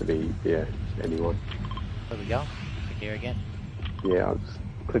doesn't have to be, just anyone. There we go. Click here again. Yeah, I'll just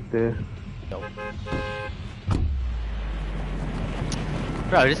click there. Go.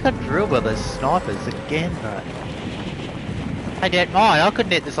 Bro, I just got drilled by those snipers again, bro. Hey, don't mind, I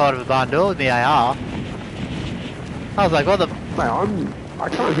couldn't hit the side of a barn door with the AR. I was like, what the... Mate, I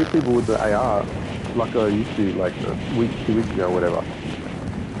can't hit people with the AR like I used to, like a week, 2 weeks ago, or whatever.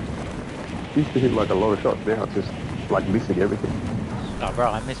 Used to hit like a lot of shots, now it's just like missing everything. Oh, bro,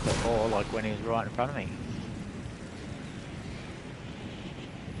 I missed before, like when he was right in front of me.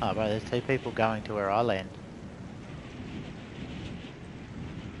 Oh, bro, there's 2 people going to where I land.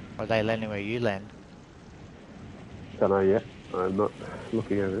 Or are they landing where you land? Don't know yet. I'm not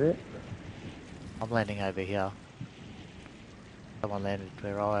looking over there. I'm landing over here. Someone landed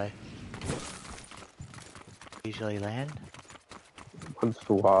where I usually land. One's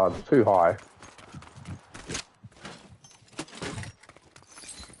too hard, it's too high.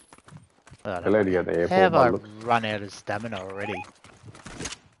 They're landing at the airport. How have I run out of stamina already?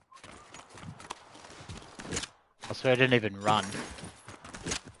 I swear I didn't even run.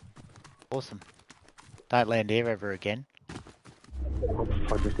 Awesome. Don't land here ever again.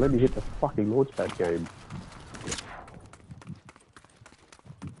 I just let me hit the fucking launchpad game.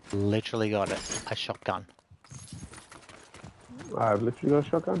 Literally got it. A shotgun. I've literally got a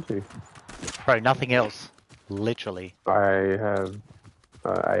shotgun too. Bro, nothing else. Literally. I have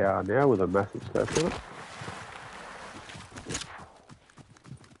AR now with a massive scope on it.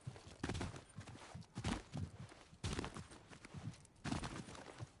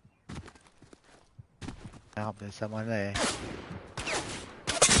 Oh, there's someone there.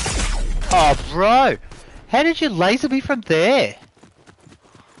 Oh, bro! How did you laser me from there?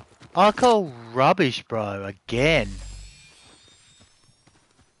 I call rubbish, bro, again.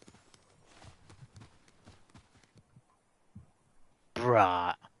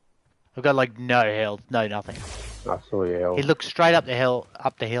 Bruh. I've got like no health, no nothing. I saw your health. He looked straight up the hill,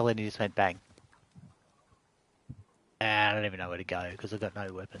 and he just went bang. I don't even know where to go because I've got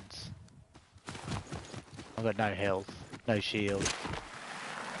no weapons. I've got no health, no shield.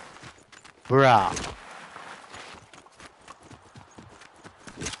 Bruh.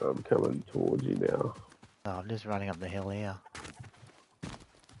 I'm coming towards you now. Oh, I'm just running up the hill here.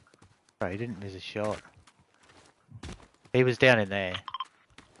 Bro, he didn't miss a shot. He was down in there.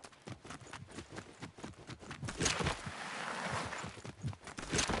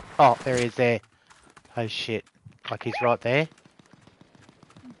 Oh, there he is there. Oh shit. Like he's right there?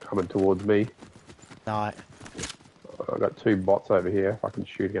 Coming towards me. No. I've got 2 bots over here fucking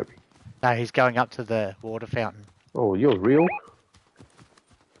shooting at me. No, he's going up to the water fountain. Oh, you're real?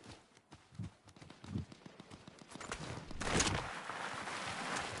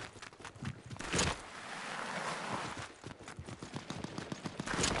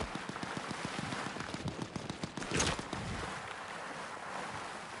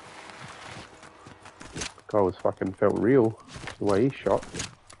 Guy was fucking felt real the way he shot.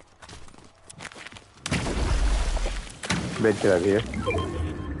 Medkit over here.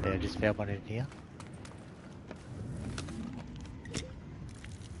 Yeah, I just found one in here.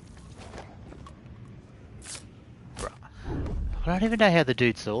 Bruh. I don't even know how the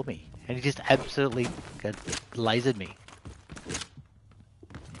dude saw me. And he just absolutely lasered me.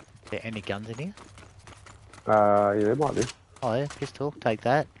 Are there any guns in here? Yeah, there might be. Oh yeah, pistol, take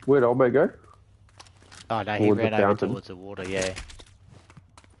that. Where'd old mate go? Oh no, he Towards the ran over fountain. towards the water, yeah.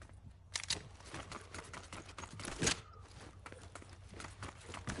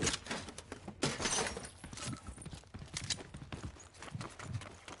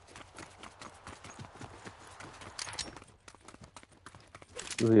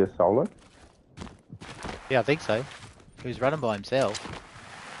 Was he a solo? Yeah, I think so. He was running by himself.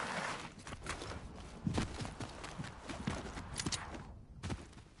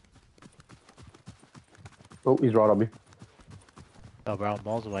 Oh, he's right on me. Oh, bro, I'm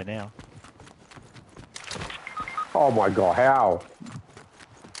miles away now. Oh my god, how?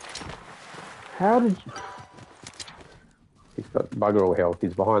 How did you... He's got bugger all health.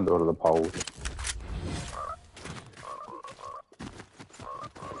 He's behind one of the poles.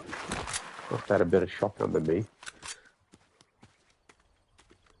 Must have had a bit of shotgun than me.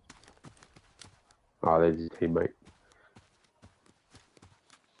 Oh, there's his teammate.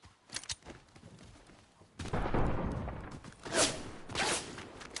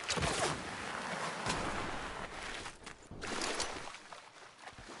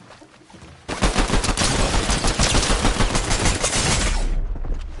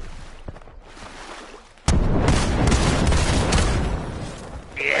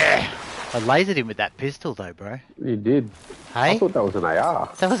 I lasered him with that pistol though, bro. You did. Hey? I thought that was an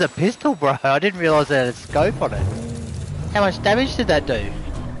AR. That was a pistol, bro. I didn't realise it had a scope on it. How much damage did that do?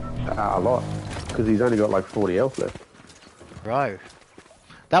 A lot. Because he's only got like 40 health left. Bro.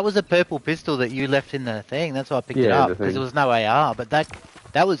 That was a purple pistol that you left in the thing. That's why I picked it Yeah, up. the Because thing. there was no AR. But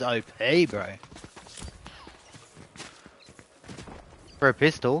that was OP, bro. For a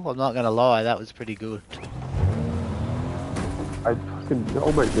pistol, I'm not going to lie. That was pretty good. I fucking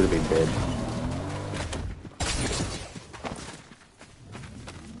almost should have been dead.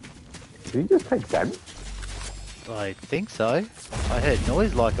 Did he just take damage? I think so. I heard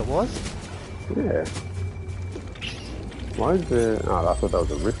noise like it was. Yeah. Why is there... Oh, I thought that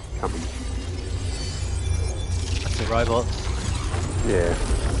was a rift coming. That's the robots. Yeah.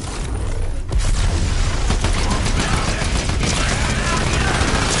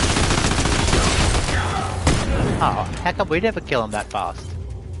 Oh, how come we never kill them that fast?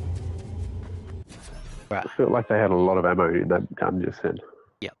 Right. I felt like they had a lot of ammo in that gun just then.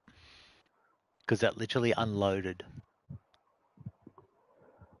 Yep. Because that literally unloaded.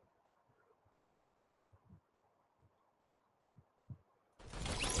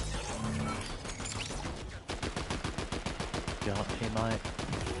 You want teammate?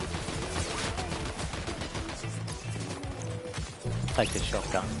 Take the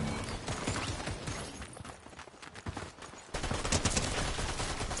shotgun.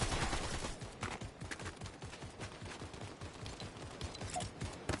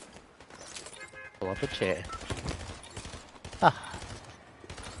 Pull up a chair. Ah.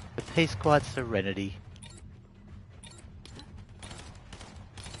 The peace, quiet, serenity.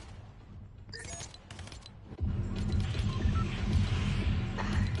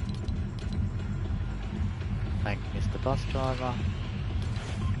 Thank you, Mr. Bus Driver.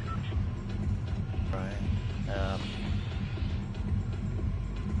 Right.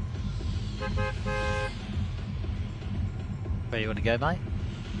 Where you want to go, mate?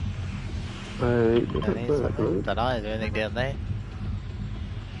 Don't know, is there anything down there?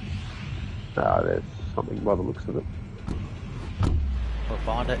 Ah, there's something by the looks of it. We'll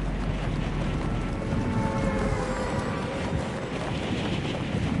find it.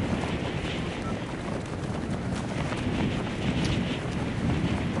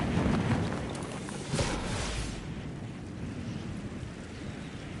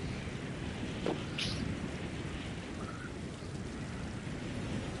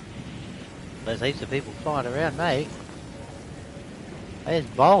 There's heaps of people flying around, mate. There's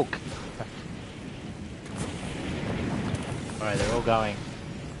bulk. Alright, they're all going.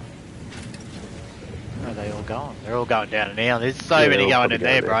 Where are they all going? They're all going down and now. There's so Yeah, many they're all going in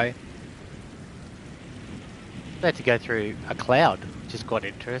probably there, going bro. They had to go through a cloud, which is quite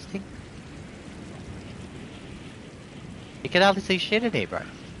interesting. You can hardly see shit in here, bro.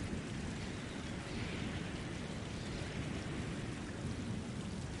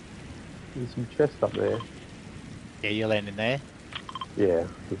 There's some chests up there. Yeah, you're landing there. Yeah,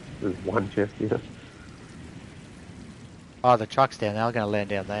 there's one chest here. Oh, the truck's down there. I'm going to land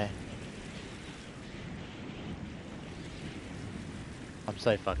down there. I'm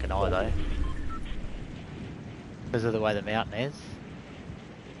so fucking high, though. Because of the way the mountain is.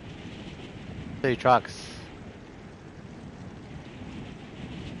 2 trucks.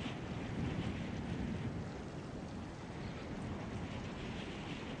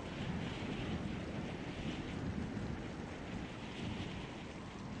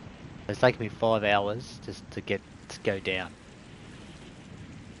 It's taken me 5 hours just to go down.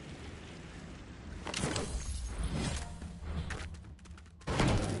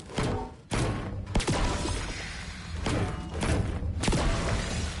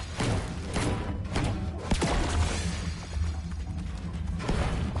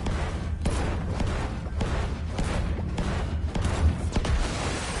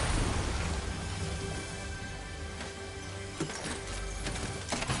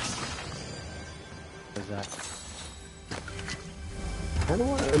 that? How do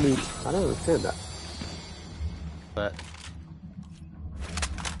I don't understand that. But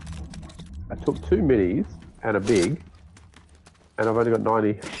I took 2 minis and a big, and I've only got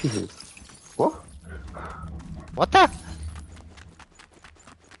 90. Jesus. What? what the?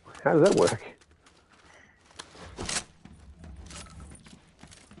 How does that work?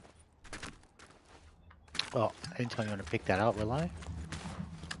 Well, anytime you want to pick that up, will I?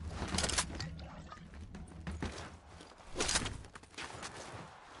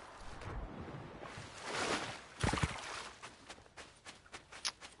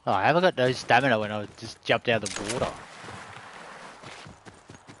 Oh, I haven't got no stamina when I just jumped out of the water.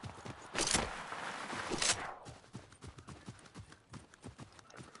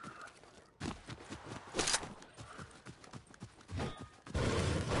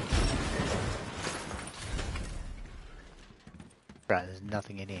 Right, there's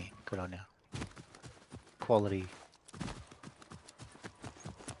nothing in here. Good on you. Quality.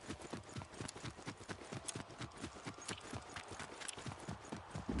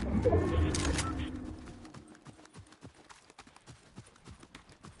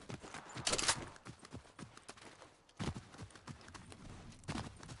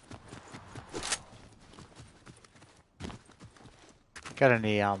 Got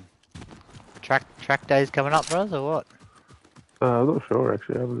any track days coming up, bros, or what? I'm not sure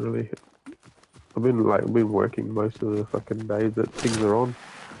actually. I haven't really. I've been working most of the fucking days that things are on.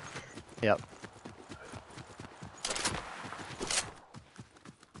 Yep.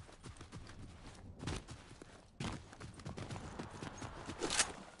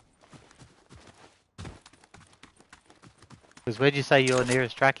 Because where'd you say your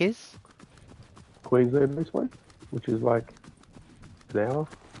nearest track is? Queensland this way, which is like an hour.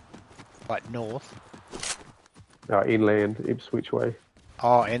 Like north. Inland, Ipswich way.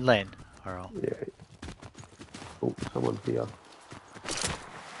 Oh, inland. Alright. Yeah. Oh, someone's here.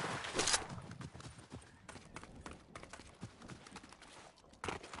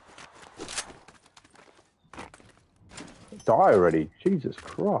 Die already. Jesus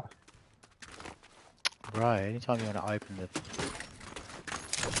Christ. Right, anytime you want to open the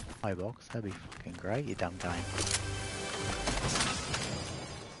box, that'd be fucking great, you dumb game.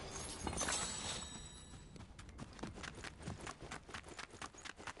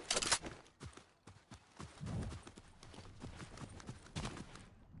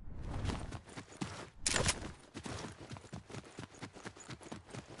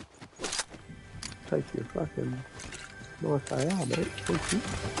 Take your fucking nice AR, mate. Thank you.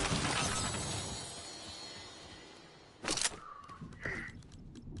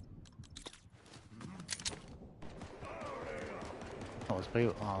 Oh, it's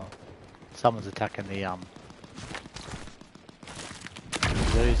people, someone's attacking the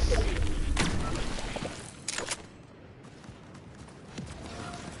Zeus.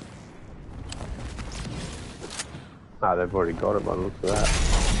 Ah, they've already got it by the looks of that.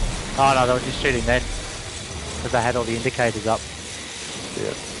 Oh no, they were just shooting then. Because they had all the indicators up.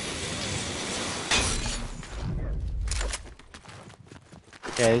 Yeah.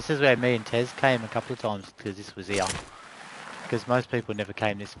 Yeah, this is where me and Tez came a couple of times because this was here. Because most people never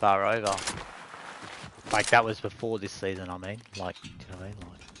came this far over. Like that was before this season, I mean. Like, do you know what I mean?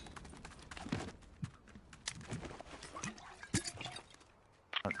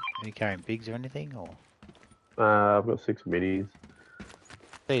 Like, are you carrying bigs or anything? Or I've got 6 minis.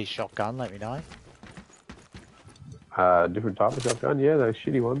 see a shotgun, let me know. Different type of shotgun. Yeah, those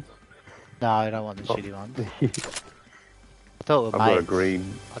shitty ones. No, I don't want the shitty ones. I thought it I've were got a mates.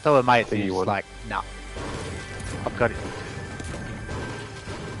 green I thought it were mates who thingy just one. like, nah. I've got it.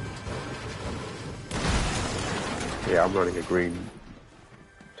 Yeah, I'm running a green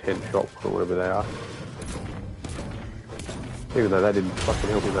 10 shot or whatever they are. Even though that didn't fucking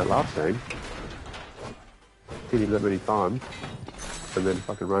help in that last game. Hit him that many times and then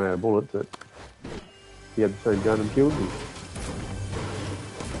fucking run out of bullets that he had the same gun and killed me.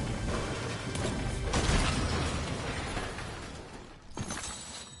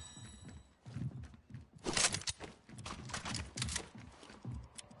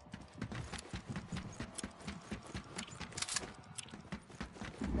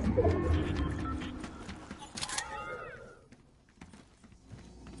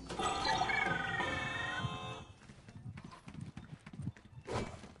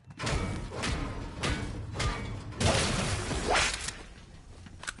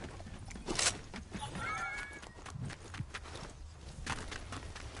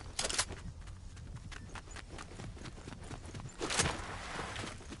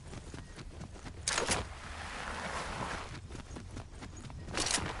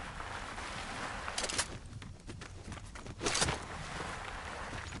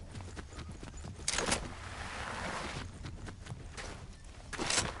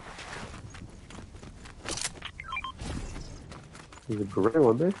 There's a grey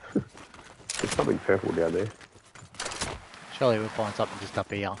one there. There's something purple down there. Surely we'll find something just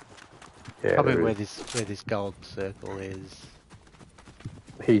up here. Yeah, Probably there where is. this gold circle is.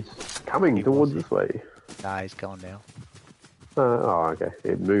 He's coming He towards was this way. Nah, he's gone now. Oh, okay.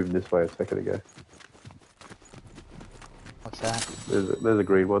 It moved this way a second ago. What's that? There's a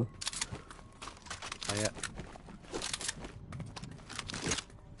green one. Oh yeah.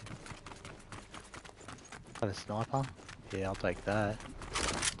 Got a sniper? Yeah, I'll take that.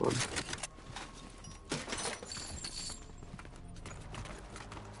 One.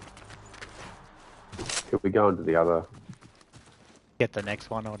 Can we go into the other Get the next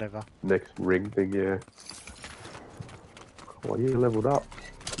one or whatever. next ring thing? Yeah. Oh, you leveled up.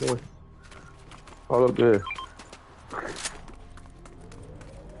 Nice. Oh, look there.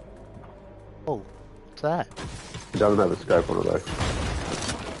 Oh, what's that? It doesn't have a scope on it though.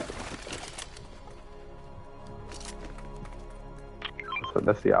 So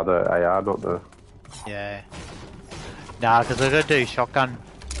that's the other AR, not the... Yeah. Nah, because we're gonna do shotgun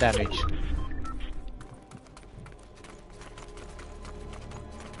damage.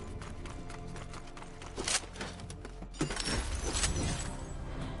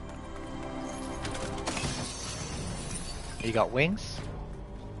 You got wings?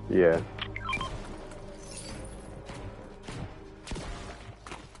 Yeah.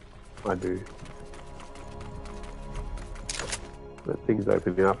 I do. That thing's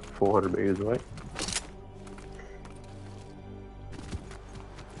opening up 400 meters away.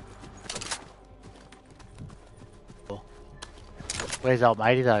 Where's old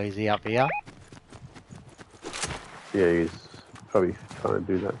matey though? Is he up here? Yeah, he's probably trying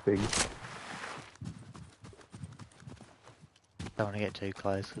to do that thing. Don't want to get too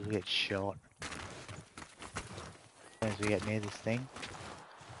close because we get shot. As we get near this thing.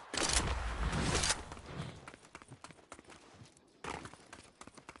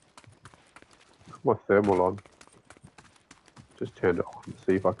 My thermal on. Just turned it on to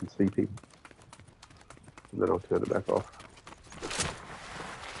see if I can see people. And then I'll turn it back off.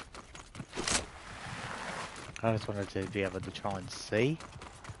 I just wanted to be able to try and see.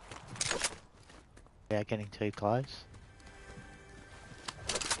 Without getting too close.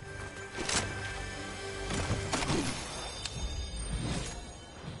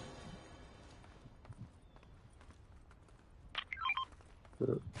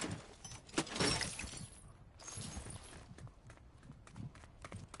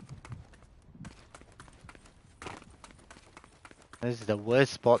 This is the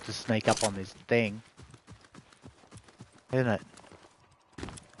worst spot to sneak up on this thing. Isn't it?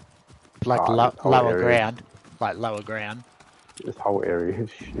 Like this whole lower area. ground. Like lower ground. This whole area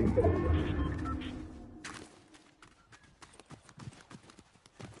is shit.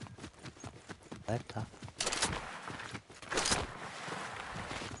 Left, huh?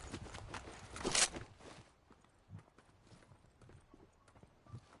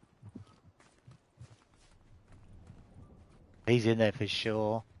 He's in there for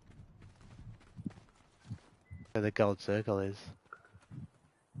sure. Where the gold circle is.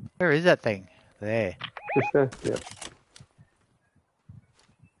 Where is that thing? There. Just there, yeah.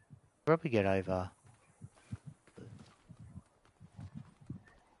 Probably get over.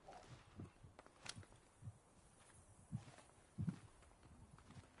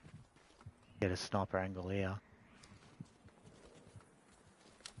 Get a sniper angle here.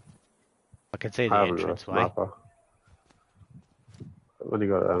 I can see the I haven't got a entrance way. sniper. I've only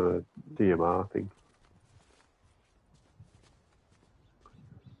got a DMR thing.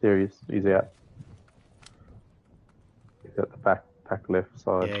 There he is. He's out. He's at the back left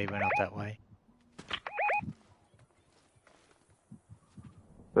side. Yeah, he went up that way.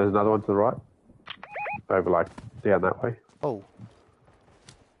 There's another one to the right. Over like down that way. Oh,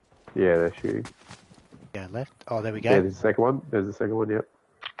 Yeah, they're shooting. yeah, left. Oh, there we Yeah, go. there's the second one. There's the second one, yep.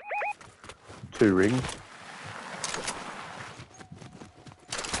 2 rings.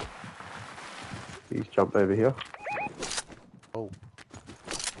 He's jumped over here. Oh,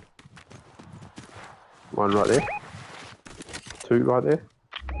 One right there. 2 right there.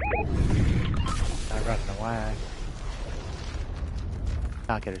 they're running away.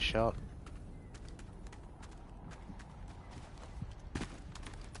 Can't get a shot.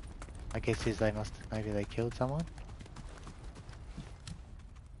 I guess maybe they killed someone.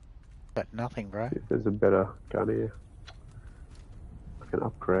 Got nothing, bro. See if there's a better gun here. I can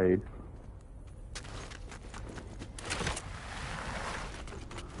upgrade.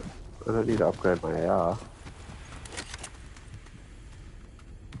 I don't need to upgrade my AR.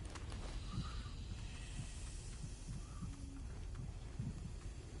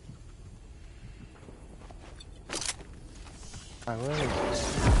 Oh, where is it?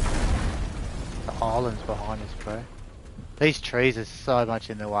 The island's behind us, bro. These trees are so much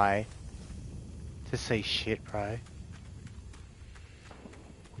in the way to see shit, bro.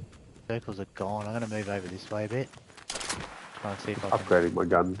 Circles are gone. I'm gonna move over this way a bit. Try and see if I can. Upgrading my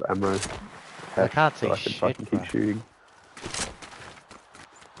guns, ammo. I can't see so I can shit, fucking bro. keep shooting.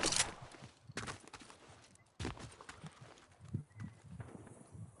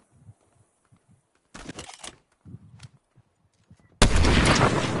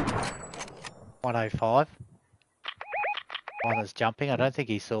 .105. One that's jumping. I don't think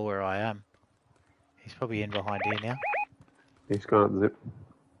he saw where I am. He's probably in behind here now. He's gone up the zip.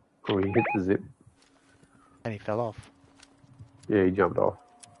 Oh, he hit the zip. And he fell off. Yeah, he jumped off.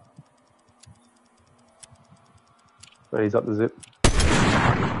 And he's up the zip.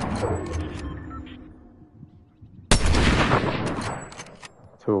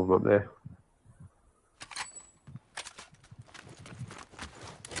 Two of them up there.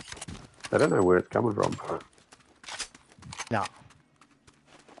 I don't know where it's coming from. No.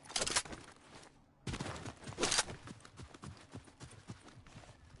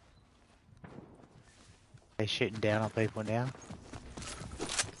 They're shooting down on people now.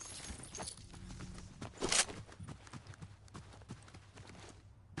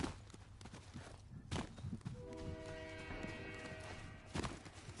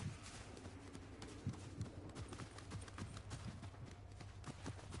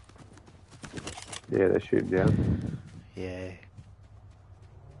 Yeah, they're shooting down. Yeah.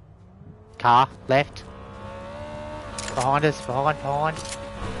 Car, left. Behind us, behind.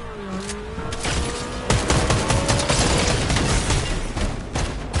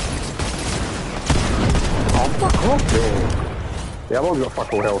 Oh, fuck off, man. Yeah, I've only got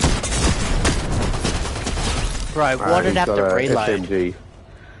fuck all health. Bro, why did I have to reload? SMG.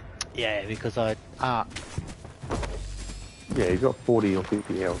 Yeah, because I... Yeah, he's got 40 or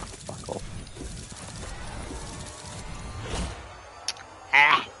 50 health. Fuck off.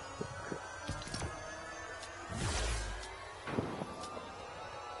 Ah!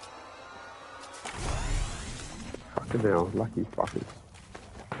 Fucking hell, lucky fuckers.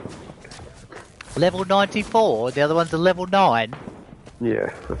 Level 94, the other one's a level 9.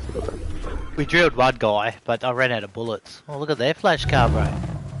 Yeah, that's what I mean. We drilled one guy, but I ran out of bullets. Oh, look at their flash car, bro.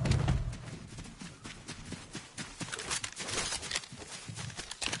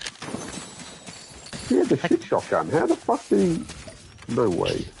 He had the shit shotgun. How the fuck did he... No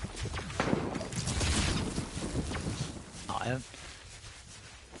way. I am...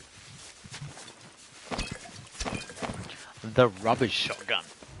 The rubbish shotgun.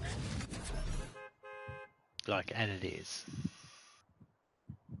 Like, and it is.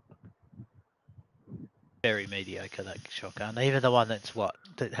 Very mediocre, that shotgun. Even the one that's what?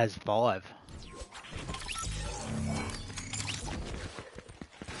 That has 5.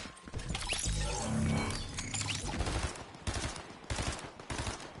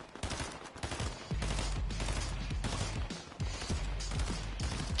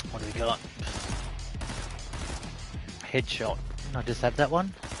 What do we got? Headshot. I just have that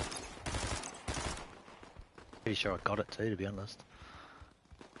one. Pretty sure I got it too, to be honest.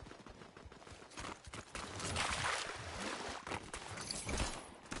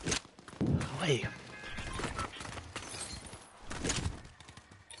 Wait.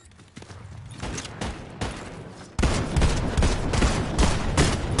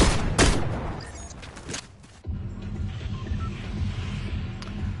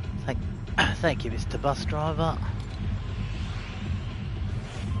 Thank you, Mr. Bus Driver.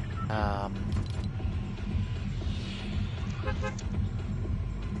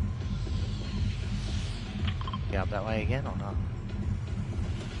 Get up that way again or not?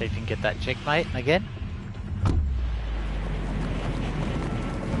 See if you can get that checkmate again.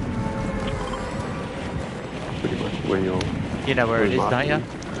 Pretty much where your... You know where it is, don't you?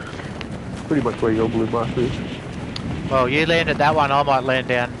 Pretty much where your blue mark is. Well, you landed that one, I might land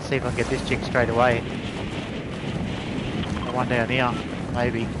down and see if I can get this chick straight away. The one down here,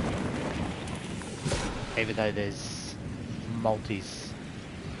 maybe. Even though there's multis.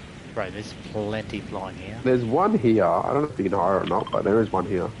 Bro, there's plenty flying here. There's one here. I don't know if you can hire or not, but there is one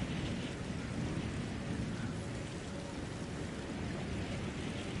here.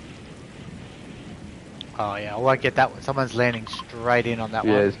 Oh yeah, I won't get that one. Someone's landing straight in on that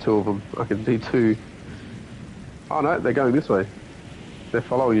Yeah, one. there's 2 of them. I can see 2. Oh no, they're going this way. They're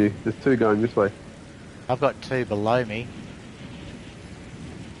following you. There's 2 going this way. I've got 2 below me.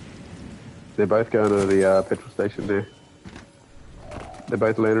 They're both going to the petrol station there. They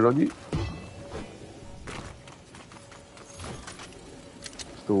both landed on you.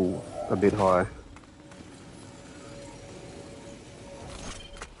 Still a bit high.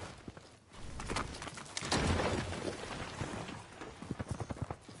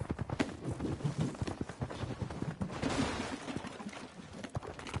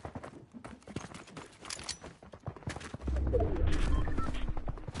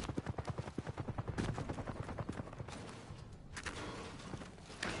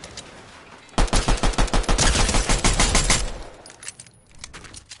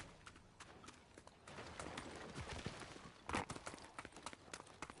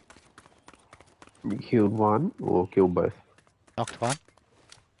 You killed one or killed both? Knocked one.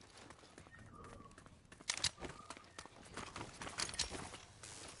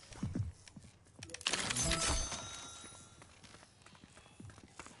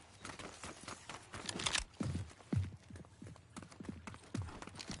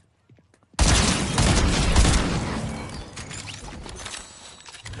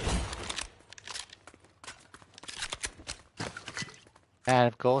 And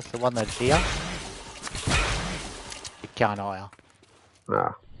of course, the one that's here, you can't hire.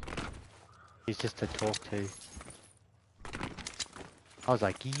 Ah. She's just to talk to. I was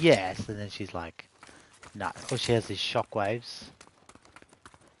like, yes, and then she's like, no. Or she has these shockwaves.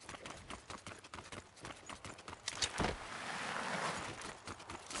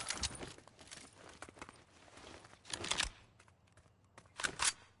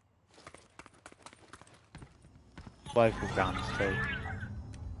 Woeful guns too.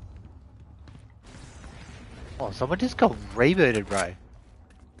 Oh, someone just got rebooted, bro.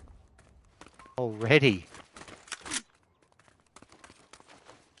 Already.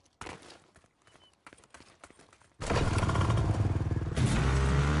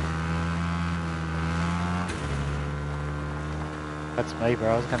 That's me, bro.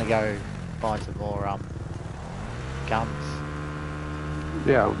 I was gonna go find some more guns.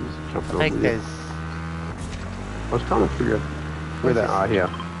 Yeah, I'll just jump I on think with you. there's I was trying to figure out where they are here.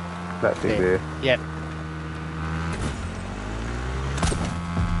 That thing there. Yep.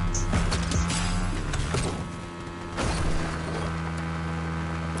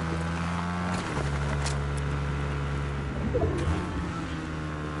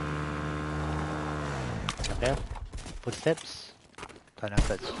 There. Footsteps. Don't know if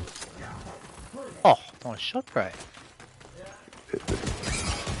that's. Oh, nice shot, bro.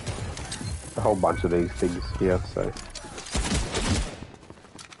 A whole bunch of these things here, so.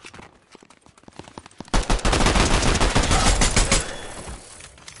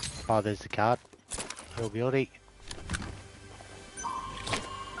 Oh, there's the card. Hillbilly.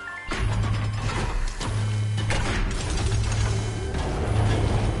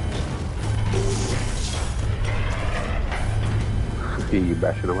 Hear you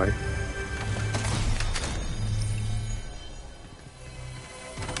bashing away.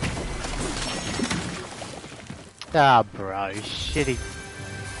 Ah, bro, shitty.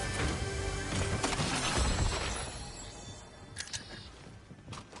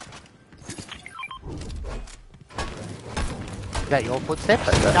 Is that your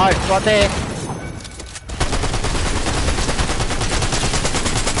footsteps? No, right there.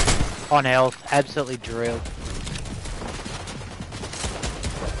 On health, absolutely drilled.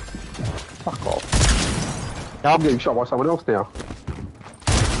 Fuck off. I'm getting shot by someone else now.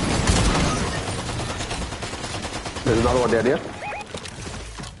 There's another one down here.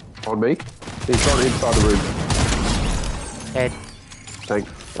 On me. He's got it inside the room. Head.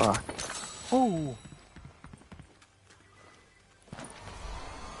 Thanks. Fuck. Ooh.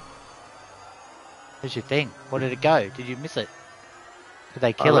 Where's your thing? Where did it go? Did you miss it? Did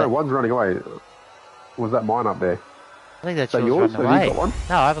they kill I it? don't know, one's running away. Was that mine up there? I think that's Is that yours yours? running Have away. you got one?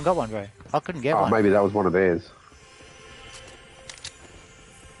 No, I haven't got one, bro. I couldn't get Oh, one. maybe that was one of theirs.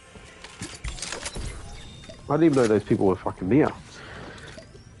 I didn't even know those people were fucking near.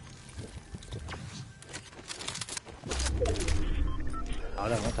 I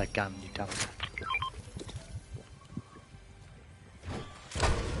don't want that gun, you dumb.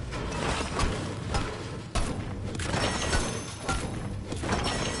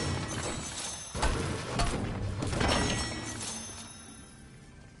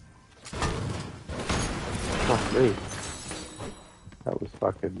 Fuck me. That was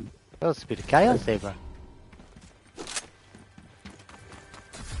fucking... That was a bit of chaos there, bro.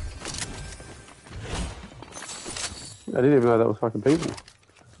 I didn't even know that was fucking people.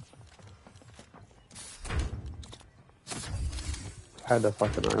 Had to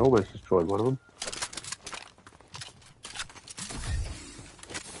fucking... I almost destroyed one of them.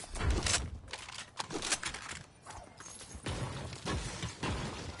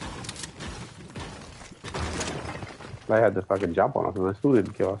 They had to fucking jump on us and they still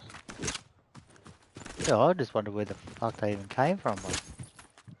didn't kill us. Yeah, I just wondered where the fuck they even came from. Like.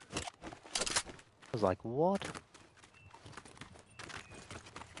 I was like, what?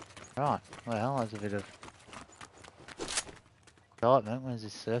 Right, well, there's a bit of excitement. Where's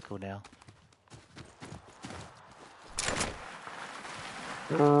this circle now?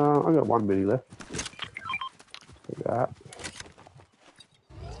 I got one mini left. Look at that.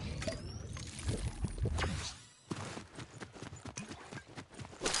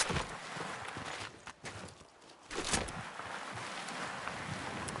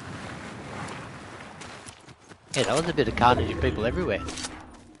 Yeah, that was a bit of carnage of people everywhere.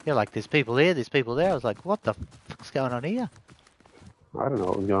 Yeah, like there's people here, there's people there. I was like, what the fuck's going on here? I don't know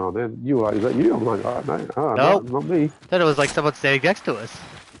what was going on then. You were like, is that you? I'm like, oh, no, Nope. not me. Then it was like someone standing next to us.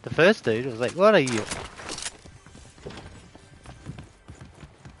 The first dude was like, what are you?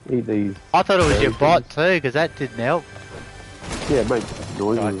 Eat these. I thought it was your things. bot too, because that didn't help. Yeah, it makes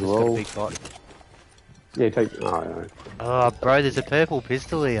noises Right, as just got a well. big bot. Yeah, take. Oh, no. Oh, bro, there's a purple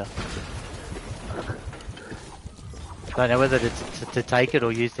pistol here. Don't know whether to take it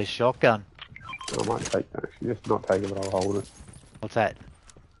or use the shotgun. I might take that. Actually, just not take it, but I'll hold it. What's that?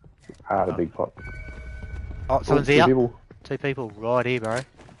 The big pot. Oh, someone's two here. people. 2 people right here, bro.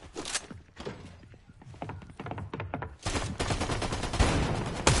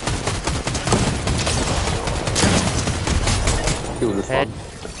 Kill this Head. one.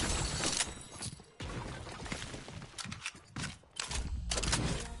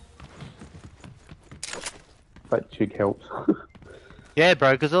 That chick helps. Yeah,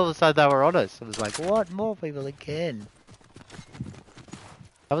 bro, because all of a sudden they were on us. I was like, what? More people again?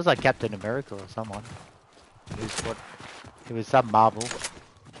 That was like Captain America or someone. It was some Marvel.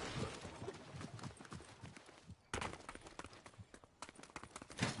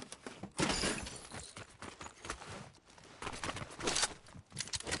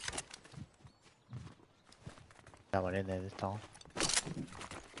 No one in there this time.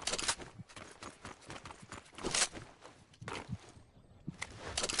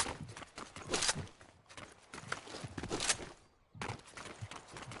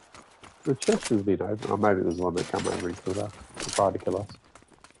 The chest has been open. Or maybe there's one that come over and killed us. Tried to kill us.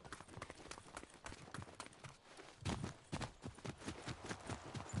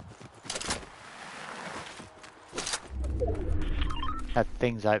 That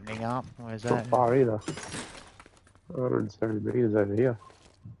thing's opening up. Where's Not that? far either. 170 meters over here.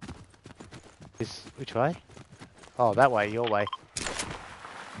 Which way? Oh, that way, your way.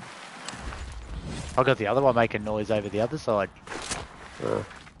 I got the other one making noise over the other side.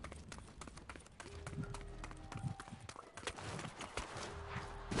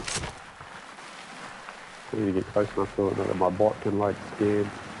 I need to get close enough to it that my bot can like scan.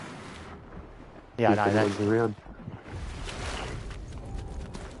 Yeah, I if know, anyone's around.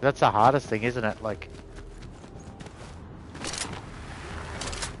 that's the hardest thing, isn't it? Like,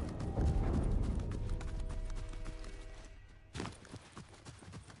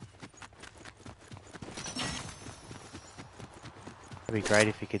 it'd be great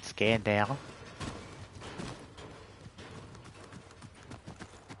if you could scan down.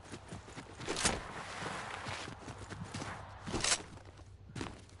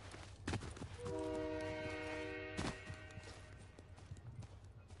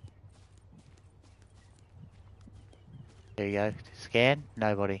 There you go. Scan.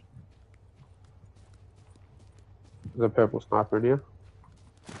 Nobody. There's a purple sniper in here.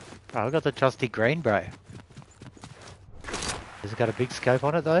 Oh, I got the trusty green, bro. Has it got a big scope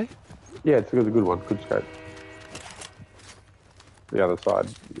on it though? Yeah, it's a good one. Good scope. The other side,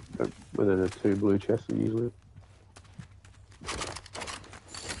 within the 2 blue chests usually.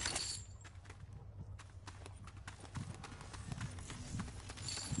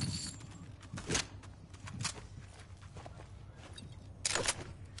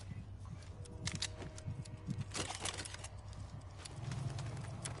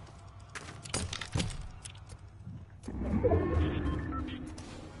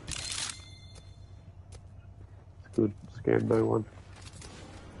 Good. Scan no one.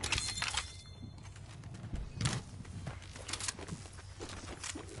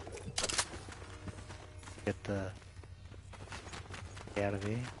 Get the out of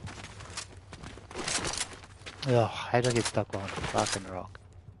here. Oh, how do I get stuck on fucking rock?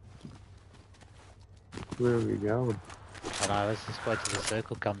 Where are we going? I know, let's just wait till the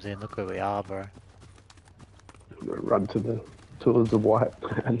circle comes in. Look where we are, bro. I'm gonna run towards the white,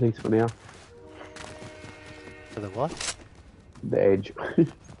 at least for now. For the what? The edge.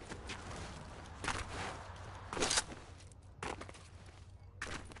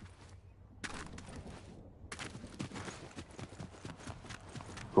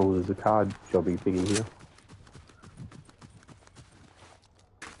 Oh, there's a card jobbing thingy here.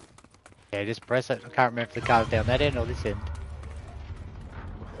 Yeah, just press it. I can't remember if the car's down that end or this end.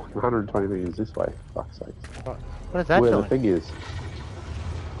 120 meters this way. Fuck's sake. What is that Where doing? the thing is.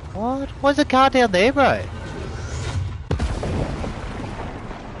 What? Why's the car down there, bro?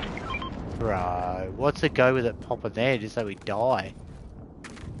 Bro, what's the go with it popping there just so we die?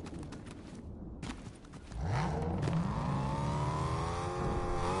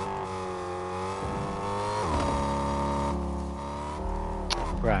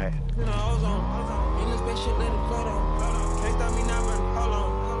 Right. You know, I was on spaceship, let it float on. Can't stop me now, run, hold on.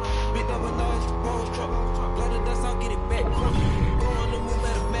 Big double noise, pose truck. Blow the dust out, get it back. Go on the move,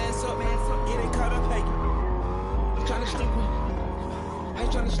 better mass up. Getting caught up, hey. I'm trying to sleep I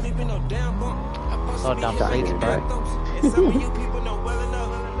ain't trying to sleep in no damn bunk. I bust me dumb here, sleep, right? And some of you people know well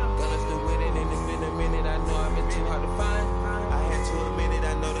enough. Gonna stick with it, and it's been a minute. I know I've been too hard to find. I had to admit it.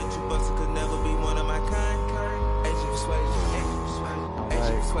 I know that you busted could never be one of my kind. Ain't you persuaded? Ain't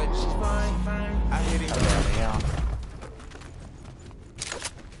you persuaded? She's fine. I hit it. Yeah.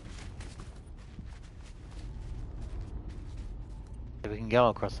 We can go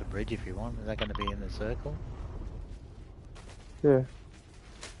across the bridge if you want. Is that going to be in the circle? Yeah.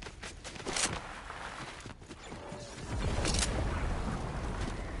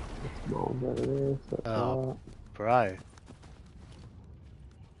 Miles over there, so that's Oh, bro.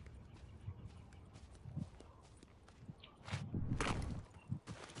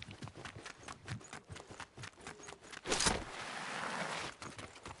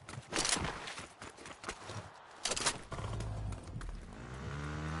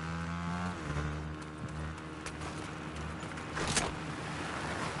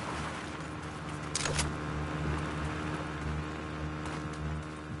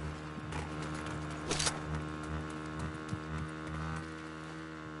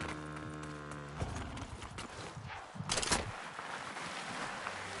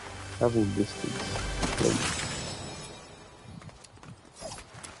 travel distance.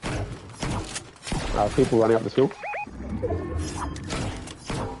 People running up this hill.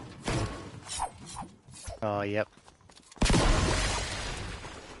 Oh, yep.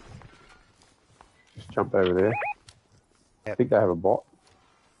 Just jump over there. Yep. I think they have a bot.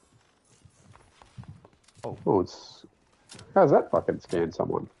 Oh, it's... How's that fucking scan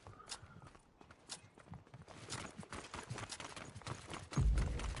someone?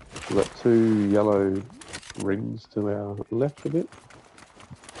 We've got 2 yellow rings to our left a bit.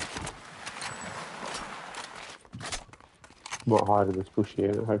 Might hide in this bush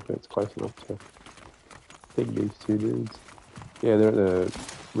here. Hopefully it's close enough to ping these 2 dudes. Yeah, they're at the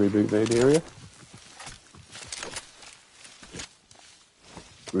reboot van area.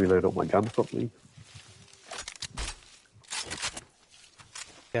 Reload all my guns properly.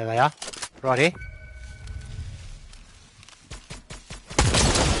 There they are. Right here.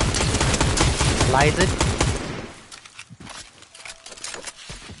 Lasered.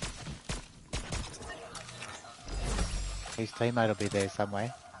 His teammate will be there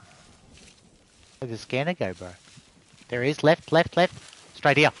somewhere. Where'd the scanner go, bro? There he is. Left, left, left.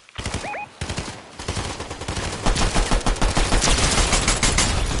 Straight here.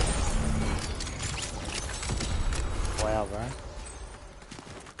 Wow, bro.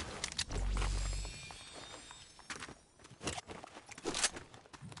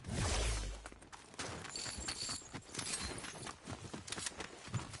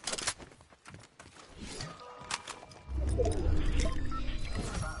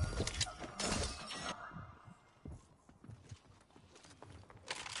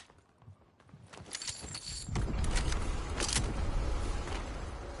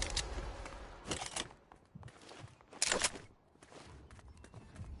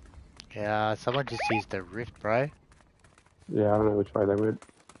 Yeah, someone just used the rift, bro. Yeah, I don't know which way they went.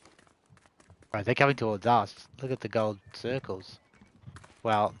 Right, they're coming towards us. Look at the gold circles.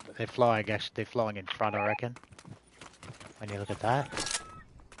 Well, they're flying, actually, they're flying in front, I reckon. When you look at that.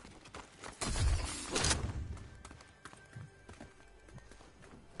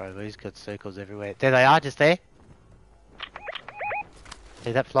 Bro, these got circles everywhere. There they are, just there.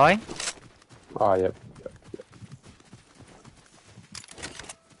 See that flying? Oh, yep.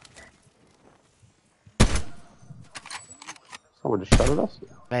 Someone just shot at us?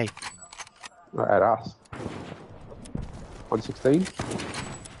 Me. No, at us. 116.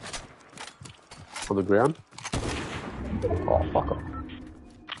 On the ground. Oh, fuck off.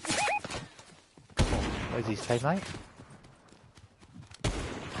 Where's his teammate?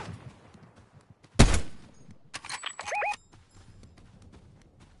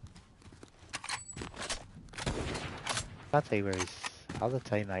 Can't see where his other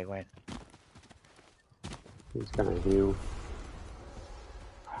teammate went. He's gonna heal.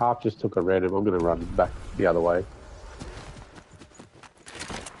 Half just took a random. I'm gonna run back the other way.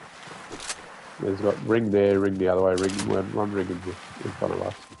 There's got ring there, ring the other way, ring one ring in front of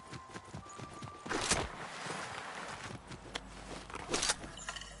us.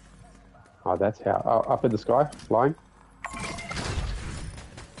 Oh, that's how. Up in the sky, flying.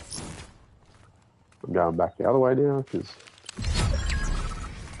 I'm going back the other way now because.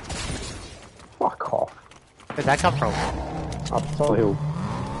 Fuck off. Where'd that come from? Up the hill.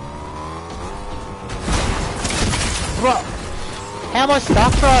 Bro, how am I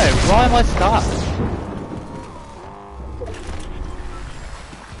stuck, bro? Why am I stuck?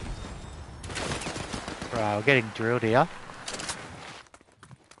 Bro, we're getting drilled here.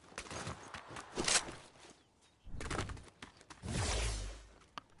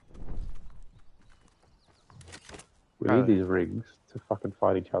 We need these rigs to fucking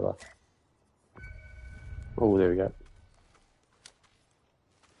fight each other. Oh, there we go.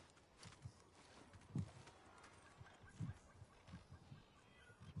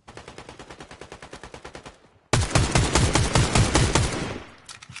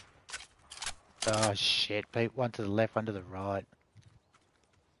 Oh shit, Pete. One to the left, one to the right.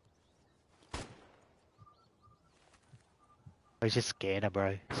 He's just scanner,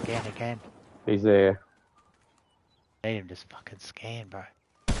 bro. Scan again. He's there. Need him just fucking scan, bro.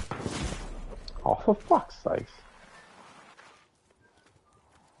 Oh, for fuck's sakes.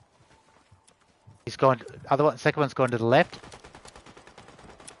 He's gone. Other one, second one's gone to the left.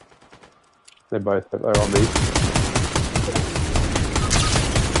 They're on me.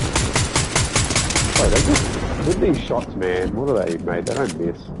 Oh, they just with these shots, man. What are they, mate? They don't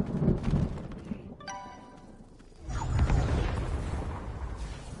miss.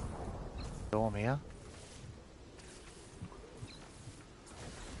 Storm here.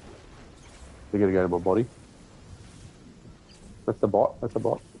 They're gonna go to my body. That's the bot. That's the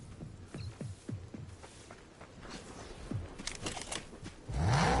bot.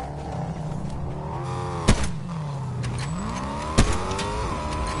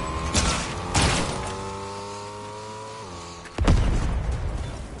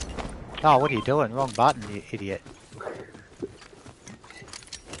 Oh, what are you doing? Wrong button, you idiot.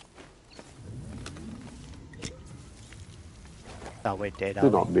 Oh, we're dead,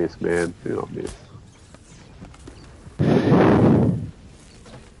 Do not miss, man. Do not miss. Is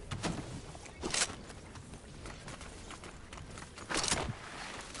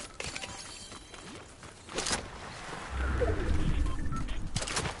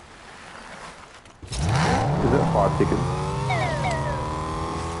it 5 seconds?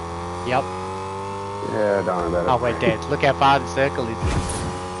 Yep. Yeah, don't worry about it. Oh, we're dead. Look how far the circle is.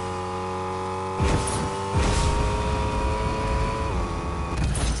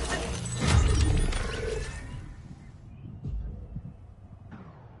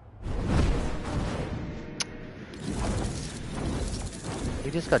 We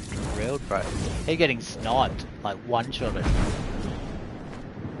just got drilled, bro. They're getting sniped, like one-shotted.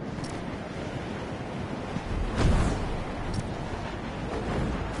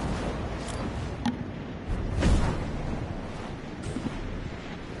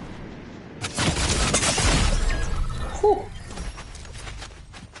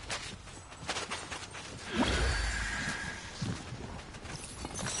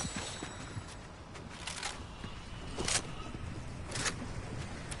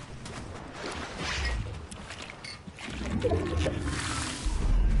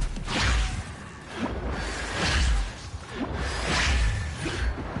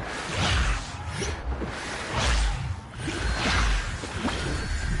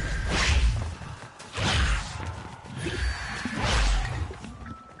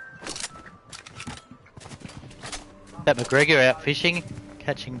 That McGregor out fishing,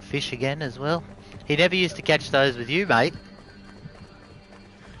 catching fish again as well. He never used to catch those with you, mate.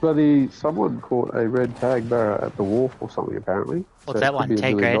 Bloody, someone caught a red tag barra at the wharf or something, apparently. What's So that one,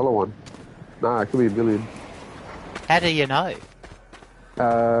 10 grand? $1 million one. Nah, it could be $1 million. How do you know?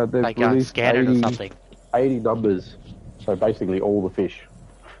 They've Like go and released scan it or something. 80 numbers. So basically all the fish.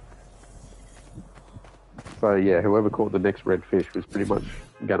 So yeah, whoever caught the next red fish was pretty much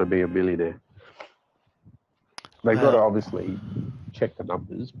going to be a millionaire. They've got to obviously check the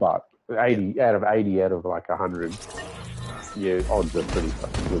numbers, but 80 out of like 100, yeah, odds are pretty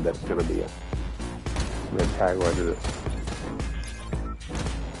fucking good that's going to be a red tag, won't it?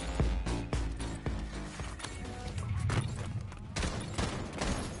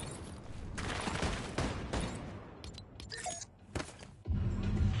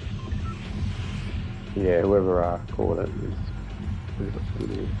 Yeah, whoever caught it is pretty much going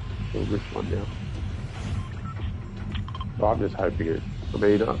to be a rich one now. But I'm just hoping it. I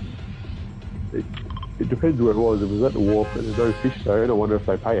mean, it depends where it was. It was at the wharf, and there's no fish though, and I wonder if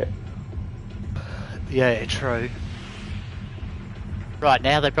they pay it. Yeah, true. Right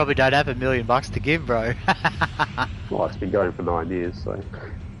now, they probably don't have $1 million to give, bro. Well, it's been going for 9 years, so.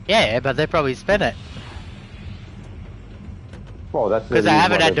 Yeah, but they probably spent it. Well, that's because they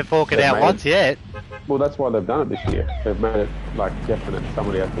haven't had to fork it out once yet. Well, that's why they've done it this year. They've made it like definite.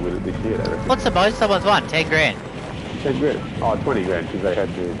 Somebody has to win it this year. They reckon. What's the most someone's won? 10 grand. 10 grand. Oh, 20 grand because they had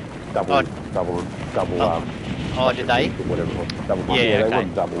to double Oh, did they? Or whatever. Double money. Yeah, They okay.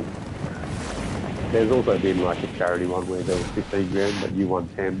 won double. There's also been like a charity one where there was 15 grand, but you won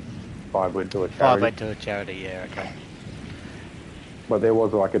 10. 5 went to a 5 charity. went to a charity, yeah, okay. But there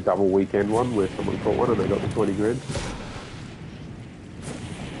was like a double weekend one where someone caught one and they got the 20 grand.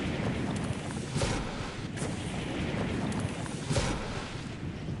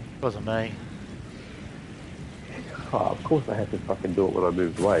 Wasn't me. Oh, of course I had to fucking do it when I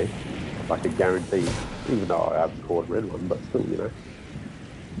moved away. Like a guarantee. Even though I haven't caught a red one, but still, you know.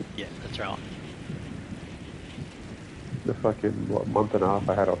 Yeah, that's right. The fucking, what, month and a half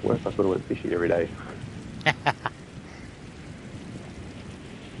I had off work, I could have went fishing every day.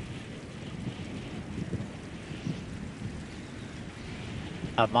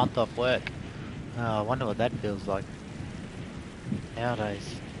 A month off work. Oh, I wonder what that feels like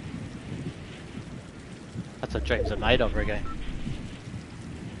nowadays. That's what dreams are made of, Rigo.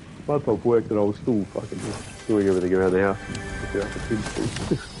 Month off work that I was still fucking doing everything around the house. Without the kids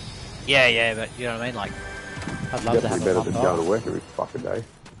too. Yeah, but you know what I mean? Like, I'd love to have Definitely a better month than off. going to work every fucking day.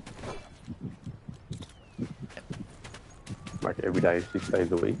 Like every day, 6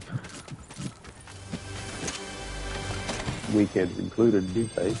 days a week. Weekends included these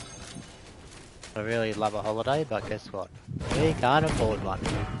days. I really love a holiday, but guess what? We can't afford one.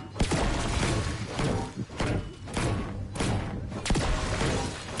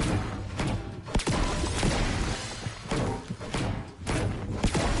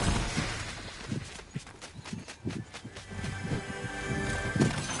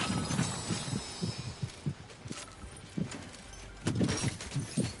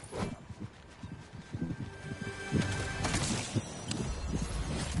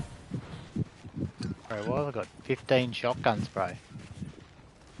 Bro, why have I got 15 shotguns, bro?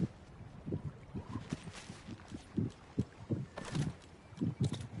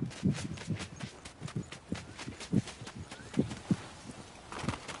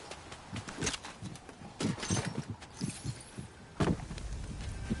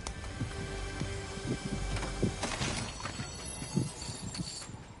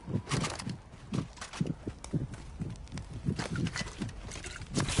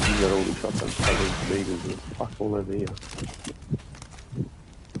 You got all the shotguns covered in beagles and fuck all over here.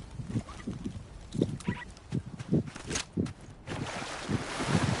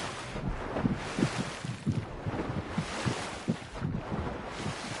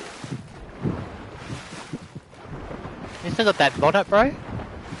 You still got that bonnet, bro?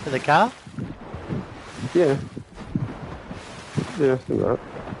 For the car? Yeah. Yeah, still got it.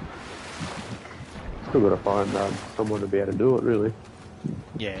 Still got to find someone to be able to do it, really.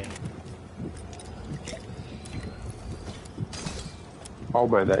 Yeah.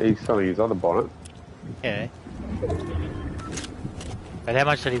 Old mate, that he's selling his other bonnet. Yeah. But how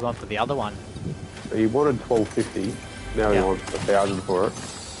much did he want for the other one? He wanted $12.50. Now Yeah. he wants $1,000 for it.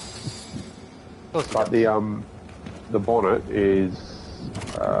 Of course he But does. the bonnet is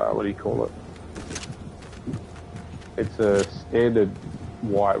what do you call it? It's a standard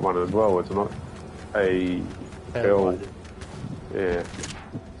white one as well. It's not a pearl. white. Yeah.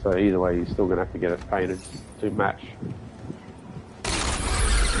 So either way, you're still gonna have to get it painted to match.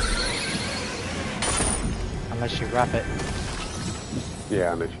 Unless you wrap it.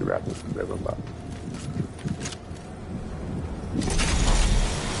 Yeah, unless you wrap it, whatever. But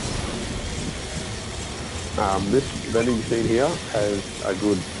this vending machine here has a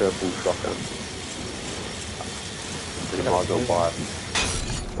good purple shotgun. You might as well buy it.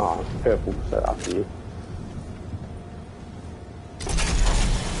 Oh, it's purple, so up to you.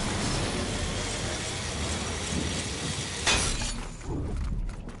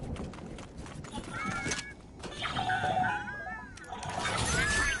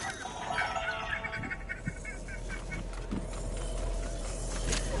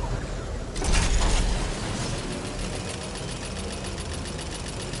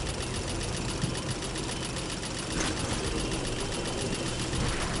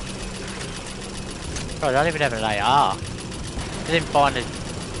 Bro, I don't even have an AR. I didn't find it.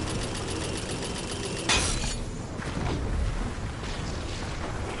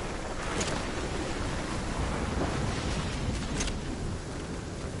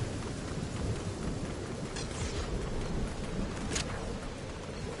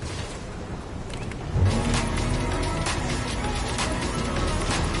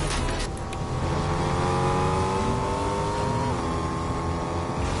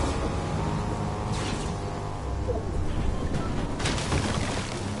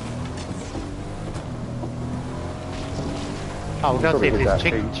 Oh, we'll go see if Probably this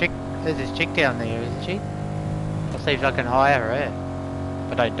hit that chick, there's this chick down there, isn't she? I'll see if I can hire her.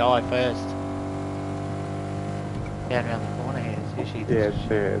 But don't die first. Down around the corner here. Is she? Yeah, it's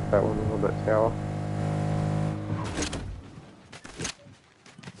that one on that tower.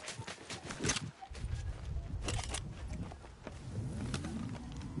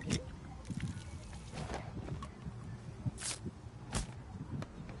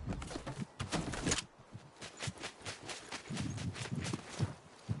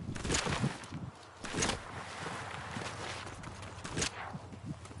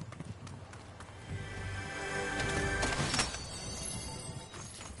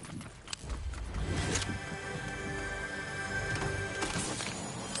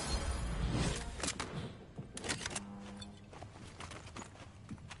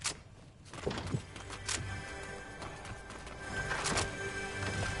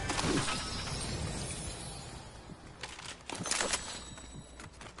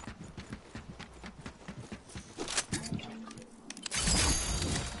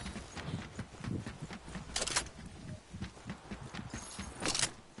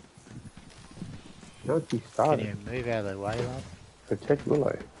 Don't you start Can it. you move out of the way, love? Protect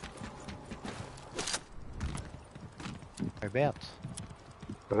Willow. Whereabouts?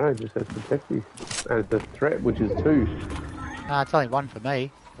 I know, it just says protect you. And it's a threat, which is 2. Ah, it's only 1 for me,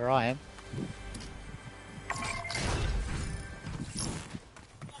 where I am.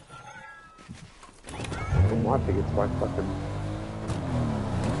 I might think it's like fucking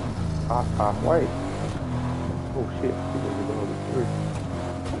halfway. Oh shit, people are going on the roof.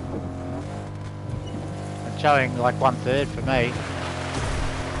 It's showing like 1/3 for me. Yeah,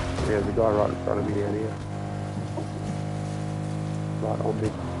 there's a guy right in front of me down here. Right on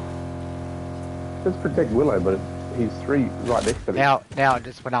me. Let's protect Willow, but he's 3 right next to me. Now it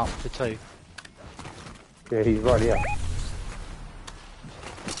just went up to 2. Yeah, he's right here.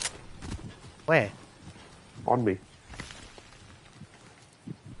 Where? On me.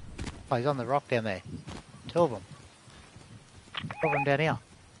 Oh, he's on the rock down there. 2 of them. 2 of them down here.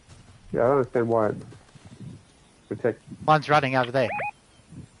 Yeah, I don't understand why it protect. One's running over there.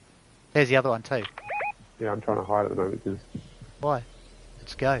 There's the other one too. Yeah, I'm trying to hide at the moment because Why?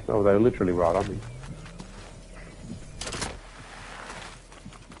 Let's go. oh, they're literally right on me.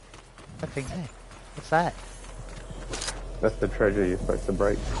 That thing there. What's that? That's the treasure you're supposed to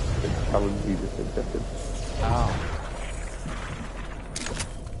break. The challenge you just accepted. Oh.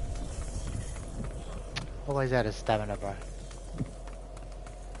 Always out of stamina, bro.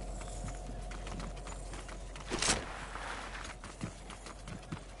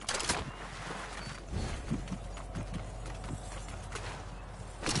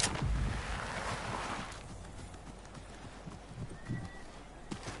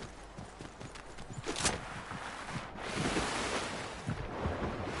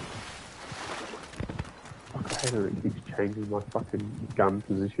 I hate it keeps changing my fucking gun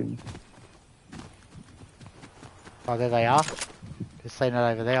position. Oh, there they are. Just seen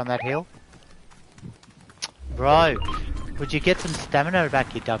it over there on that hill. Bro, would you get some stamina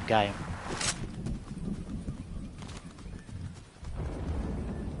back, you dumb game?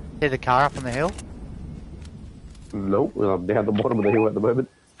 See the car up on the hill? Nope, well, I'm down the bottom of the hill at the moment.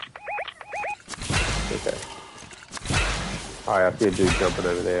 Okay. Oh, yeah, I see a dude jumping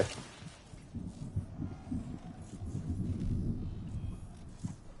over there.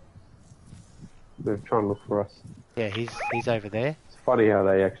 They're trying to look for us. Yeah, he's over there. It's funny how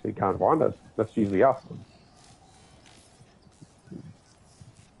they actually can't find us. That's usually us.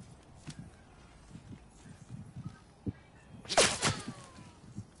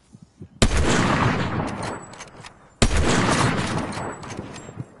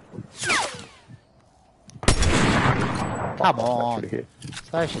 Come That on. should've hit.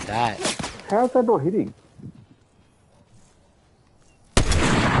 So should that. How's that not hitting?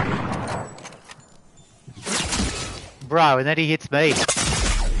 Bro, and then he hits me.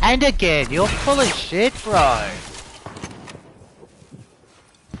 And again, you're full of shit, bro.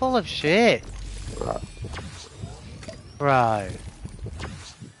 Full of shit. Right. Bro.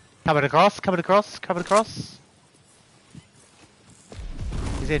 Coming across, coming across, coming across.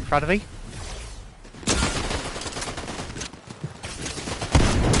 He's in front of me.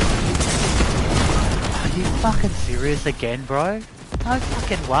 Are you fucking serious again, bro? No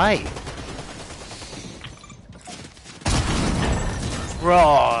fucking way.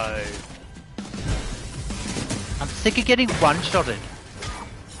 Bro. I'm sick of getting one-shotted.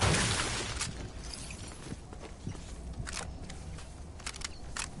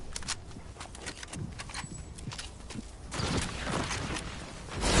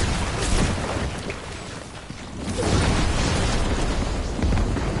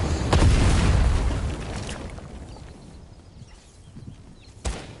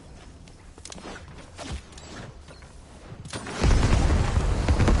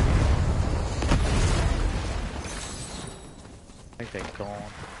 think they're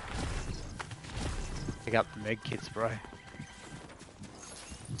gone. Pick up the med kits, bro.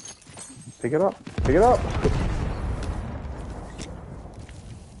 Pick it up. Pick it up.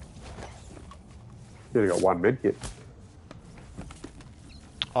 You only got one med kit.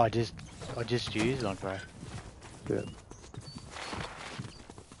 Oh, I just used one, bro. Yeah.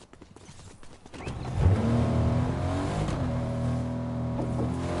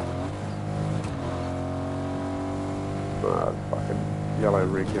 Fucking yellow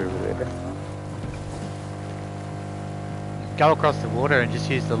rig over there. Go across the water and just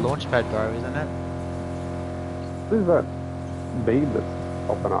use the launch pad, bro, isn't it? Who's that beam that's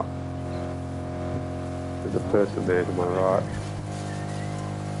popping up? There's a person there to my right.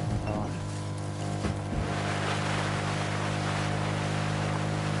 Oh.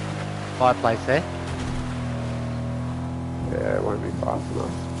 Fireplace there. Yeah, it won't be fast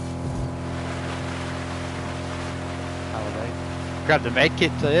enough. Oh, they grab the med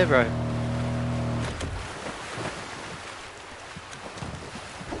kit too, bro.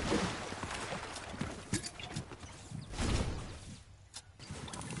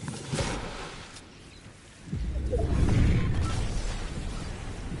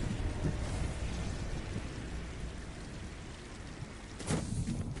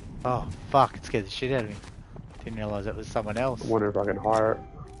 Oh, fuck, it scared the shit out of me. Didn't realise it was someone else. I wonder if I can hire it.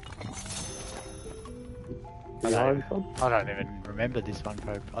 Can you hire this one? I don't even remember this one,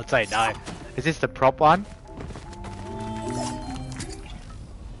 bro. I'd say no. Is this the prop one?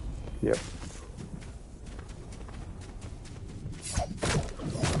 Yep.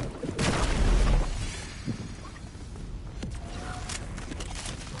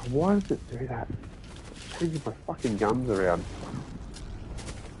 Why does it do that? Changing my fucking guns around.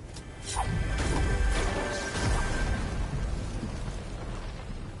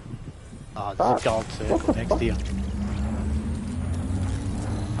 Oh, there's a gold circle next to you.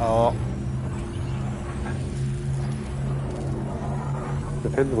 Oh.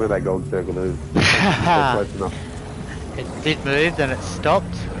 Depends where that gold circle is. Close enough. It did move, then it stopped.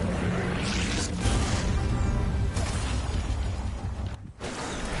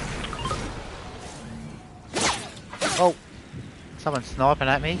 Oh, someone's sniping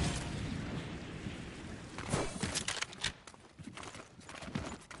at me.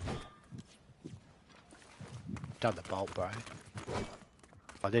 Done the bolt, bro.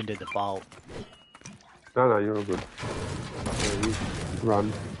 I didn't do the bolt. No, you're all good. Yeah, you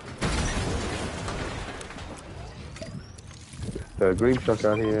run. So green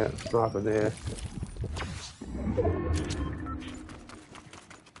shotgun here, sniper there.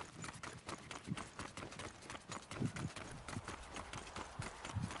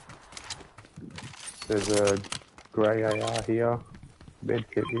 There's a grey AR here, med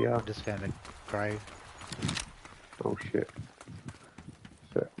kit here. I just found a grave. Oh shit.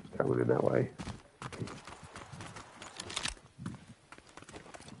 So, coming in that way.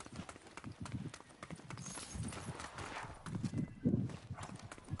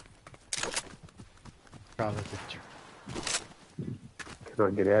 Rather than Can I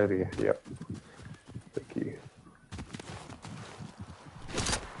get out of here? Yep. Thank you.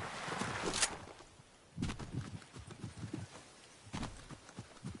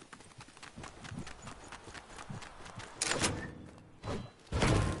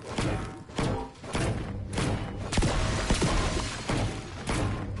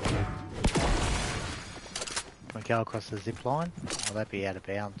 we go across the zip line? Oh, that'd be out of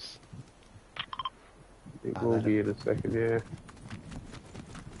bounds. It will be in a second, yeah.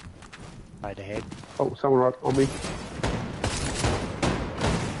 Right ahead. Oh, someone right on me.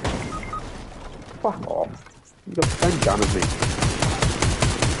 Fuck off. You got the same gun as me.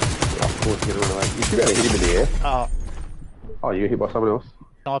 Yeah, of course you're gonna run away. You should be able to hit him in the air. Oh, Oh, you got hit by someone else?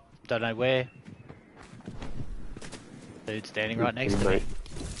 snipe, don't know where. Dude standing right next to me. Mate.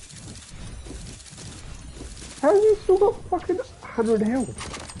 How have you still got fucking 100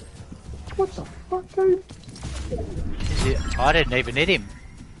 health? What the fuck, dude? I didn't even hit him.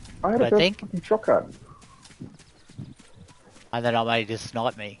 I had a think. fucking shotgun. And then I made just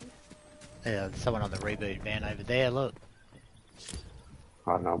snipe me. Yeah, there's someone on the reboot van over there, look.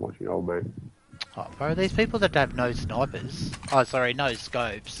 I don't know, I'm watching old man. Oh, bro, these people that have no snipers. Oh, sorry, no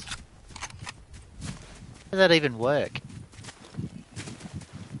scopes. How does that even work?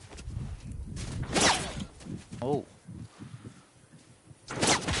 Oh.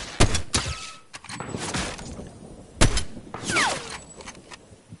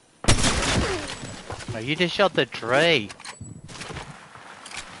 Oh, you just shot the tree.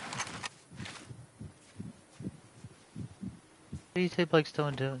 What are you two blokes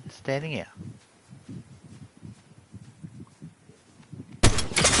doing standing here?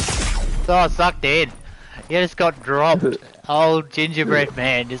 Oh, sucked in. You just got dropped. Old gingerbread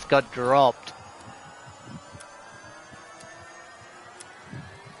man just got dropped.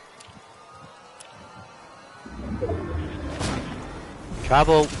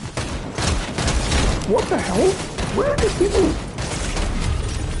 Trouble. What the hell? Where are these people?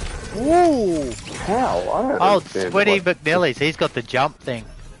 Ooh. How? I don't Oh, understand. Sweaty Like, McNelly's. He's got the jump thing.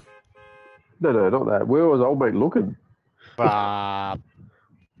 no, not that. Where was old mate looking?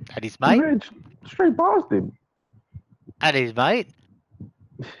 At his He mate. ran straight past him. At his mate.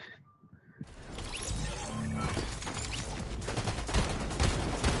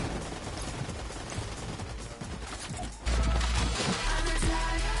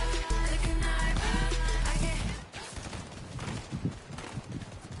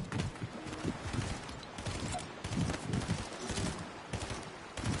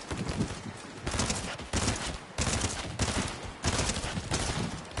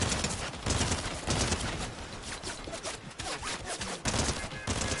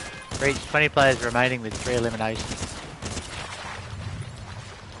 Reached 20 players remaining with 3 eliminations.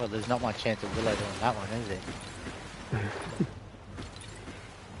 Well, there's not much chance of Willow doing that one, is it?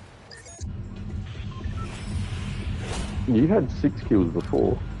 You had 6 kills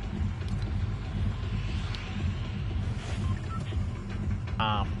before.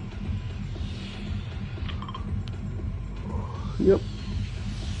 Yep.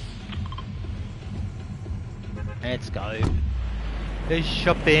 Let's go. Go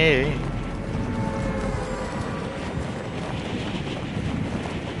shopping.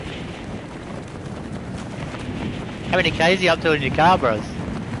 How many K's are you up to in your car, bros?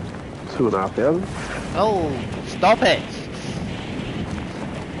 2,500. Oh, stop it!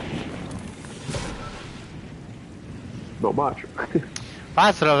 Not much.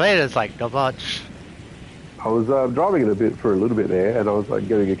 That's what I mean, it's like, not much. I was driving it a bit for a little bit there, and I was like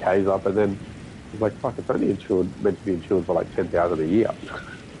getting a K's up, and then I was like, fuck, it's only insured, meant to be insured for like 10,000 a year.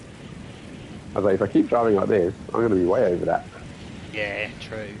 I was like, if I keep driving like this, I'm going to be way over that. Yeah,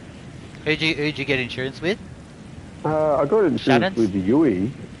 true. Who'd you get insurance with? I got insurance Shannon's? with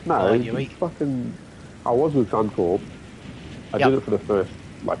Yui. No, Oh, it's Yui. fucking. I was with Suncorp. I Yep. did it for the first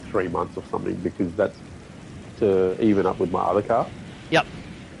like 3 months or something because that's to even up with my other car, Yep.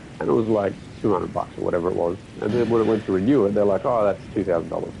 and it was like $200 or whatever it was. And then when it went to renew it, they're like, "Oh, that's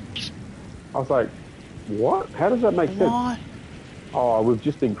 $2,000." I was like, "What? How does that make sense?" What? Oh, we've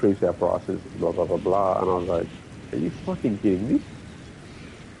just increased our prices, blah blah blah blah. And I was like, "Are you fucking kidding me?"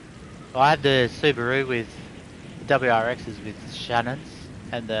 I had the Subaru with the WRXs with Shannon's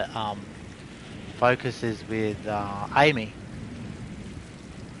and the Focuses with Amy.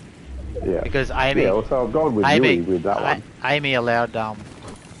 Yeah. Because Amy, Yeah. So I've gone with Amy, Yui with that one, Amy allowed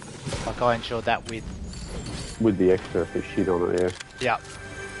like I insured that with. with the extra for shit on it. Yeah. Yep.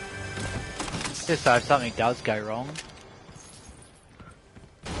 Just so if something does go wrong.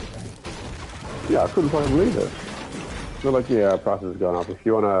 Yeah, I couldn't fucking believe it. They're like, yeah, our prices have gone up. If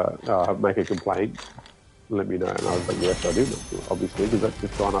you want to make a complaint, let me know. And I was like, yes, I do, obviously, because that's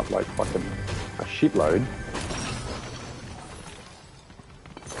just gone up like fucking a shitload.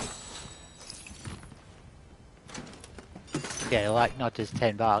 Yeah, like not just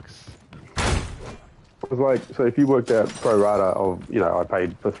 $10. It was like, so if you worked out pro rata of, you know, I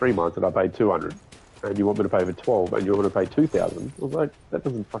paid for 3 months and I paid 200, and you want me to pay for 12 and you want me to pay 2,000, I was like, that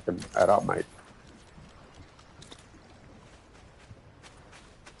doesn't fucking add up, mate.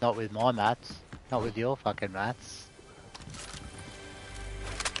 Not with my mats. Not with your fucking mats.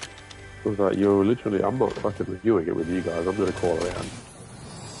 I was like, you're literally, I'm not fucking reviewing it with you guys, I'm going to call around.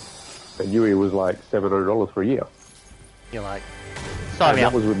 And Yui was like $700 for a year. You're like, sign And me that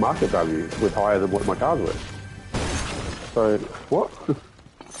up. was with market value, with higher than what my car's worth. So, what?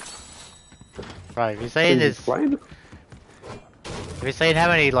 Right, have you seen Please this? explain? Have you seen how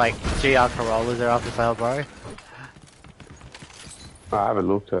many like GR Corollas are up for sale, bro? I haven't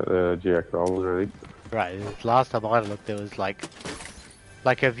looked at GX Rollers or anything. Right, last time I looked, there was like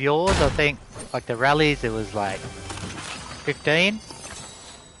of yours, I think, like the rallies, it was like 15,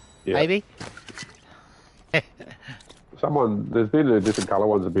 Yeah. maybe. There's been different colour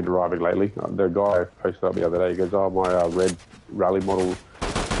ones that have been arriving lately. The guy posted up the other day, he goes, oh, my red rally model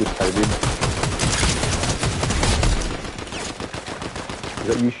just came in. Is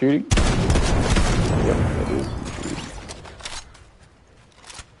that you shooting? Yep, that is.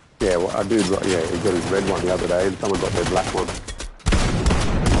 Yeah, well, I did, yeah, he got his red one the other day and someone got their black one.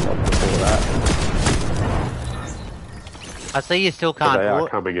 Before that. I see you still But can't they are order.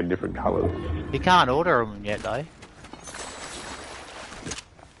 coming in different colours. You can't order them yet, though.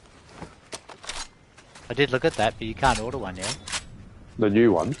 I did look at that, but you can't order one yet. The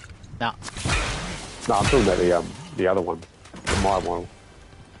new ones. No. No, I'm talking about the other ones, the my model.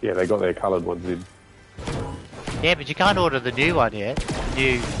 Yeah, they got their coloured ones in. Yeah, but you can't order the new one yet.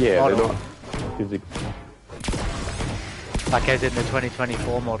 New Yeah, model. they're not physics. Like as in the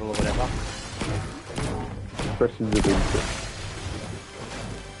 2024 model or whatever. Expressions of interest.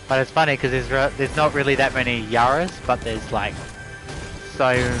 But it's funny because there's not really that many Yaris, but there's like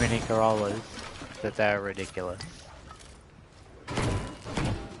so many Corollas that they're ridiculous.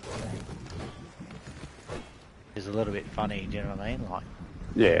 It's a little bit funny, do you know what I mean? Like,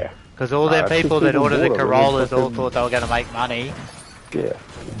 Yeah. because all them people that ordered the bought them, Corollas all fucking- thought they were going to make money, Yeah,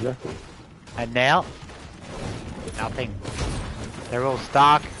 exactly. and now nothing. They're all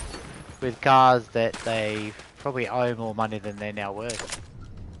stuck with cars that they probably owe more money than they're now worth.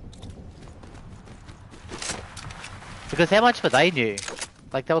 Because how much were they new?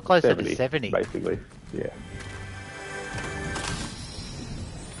 Like they were closer to 70. Basically, yeah.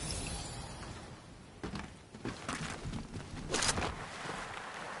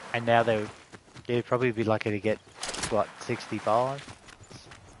 And now they'd probably be lucky to get, what, 65?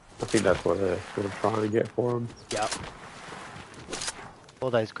 I think that's what they're sort of trying to get for them. Yep. All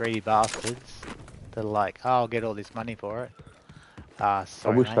those greedy bastards that are like, oh, I'll get all this money for it. I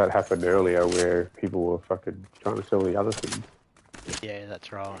Sorry, wish mate. that happened earlier where people were fucking trying to sell the other things. Yeah,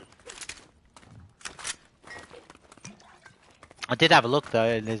 that's right. I did have a look though,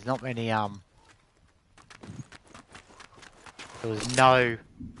 and there's not many, there was no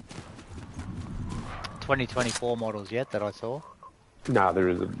 2024 models yet that I saw. Nah, there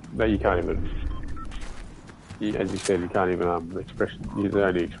isn't. No, you can't even. As you said, you can't even express. They're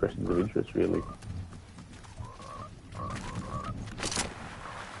only expressions of interest, really.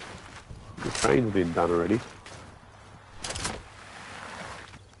 The train's been done already.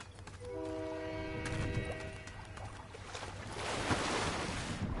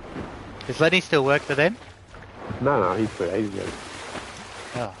 Does Lenny still work for them? No, he's quit ages ago.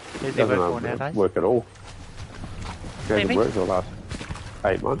 Oh, who's he Doesn't work for nowadays? work at all. He hasn't Maybe. worked for the last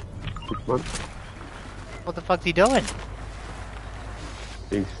 8 months, 6 months. What the fuck's he doing?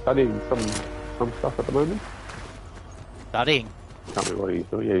 He's studying some stuff at the moment. Studying. Can't remember what he's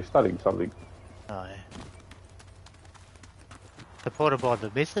doing. Yeah, he's studying something. Oh, yeah. Supported by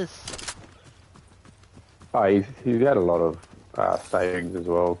the missus. Oh, he's had a lot of savings as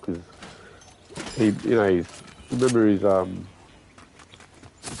well because remember his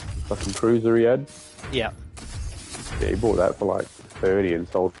fucking cruiser he had. Yeah. Yeah, he bought that for like 30 and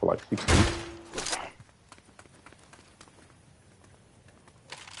sold for like 60.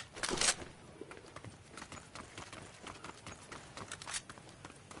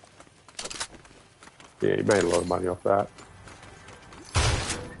 Yeah, he made a lot of money off that.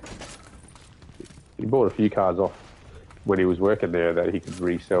 He bought a few cars off when he was working there that he could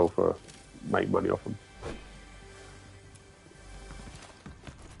resell for, make money off them.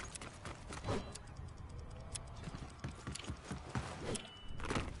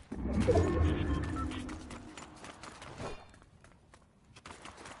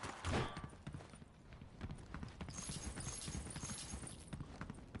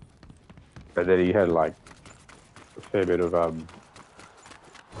 And then he had like a fair bit of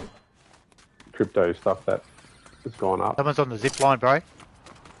crypto stuff that has gone up. Someone's on the zip line, bro.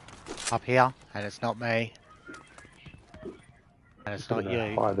 Up here, and it's not me. And it's not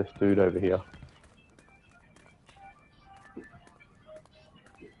you. Hi, this dude over here.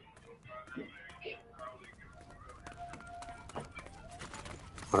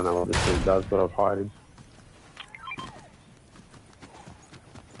 I don't know what this dude does, but I've hired him.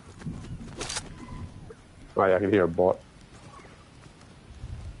 Oh yeah, I can hear a bot.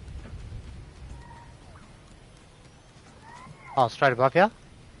 Oh, straight above you?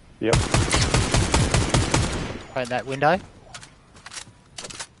 Yep. Right in that window.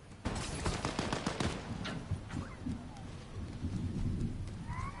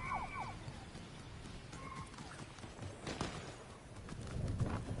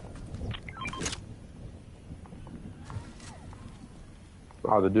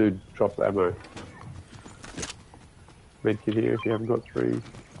 Oh, the dude dropped the ammo. Medkit here if you haven't got 3.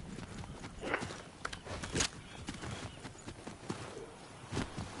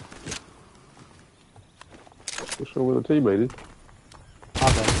 Not sure where the teammate is.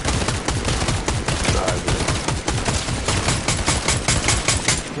 Okay.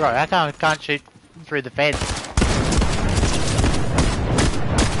 No, Right, how come I can't shoot through the fence?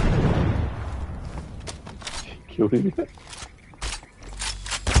 killed him.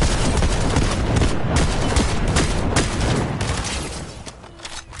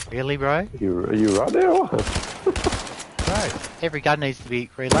 Really, bro? Are you right there? Or? Bro, every gun needs to be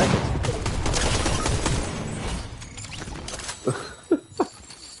reloaded.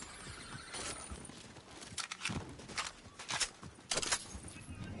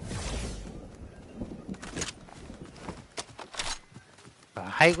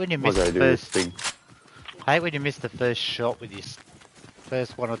 hate when you I'm miss not the gonna do this first. thing. I hate when you miss the first shot with your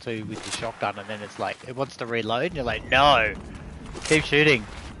first one or two with your shotgun, and then it's like it wants to reload, and you're like, no, keep shooting.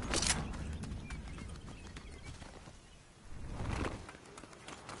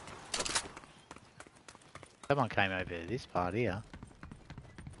 Someone came over to this part here.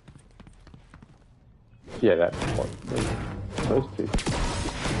 Yeah, that's what those two.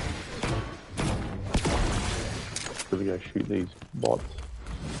 Gonna go shoot these bots.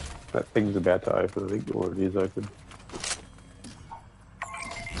 That thing's about to open, I think, or it is open.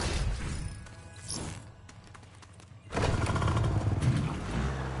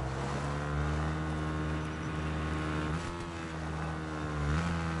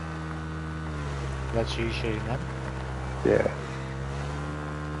 That's you shooting them. Yeah.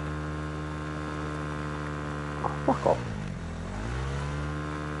 Oh, fuck off.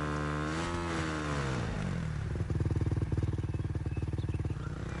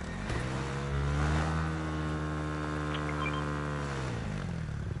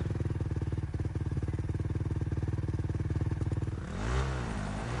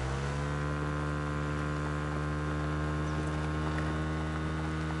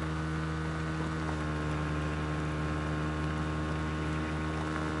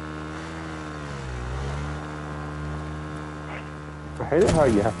 I hate it how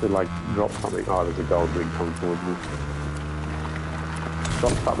you have to like drop something. Oh, there's a gold ring coming towards me.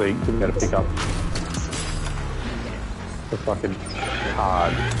 Drop something to be able to pick up the fucking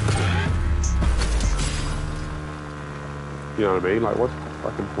card. You know what I mean? Like, what's the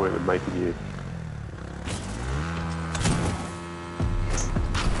fucking point of making you?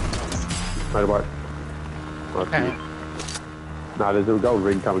 Motorbike. Oh, it's you. No, there's a gold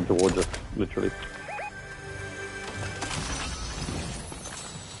ring coming towards us, literally.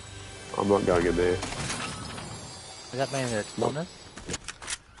 I'm not going in there. Does that mean that it's bonus?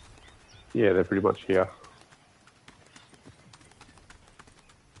 Yeah, they're pretty much here.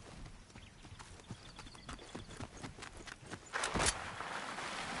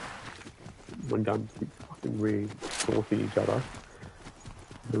 My guns keep fucking reinforcing each other.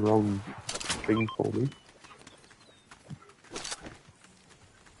 The wrong thing for me.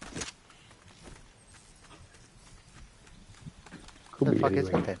 Could The be fuck is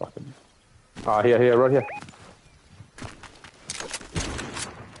anywhere. that then? Fucking... Ah, here, right here.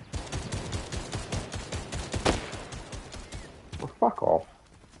 Oh, fuck off.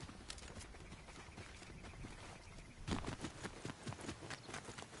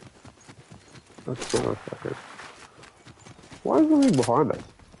 That's not a fucker. Why is the ring behind us?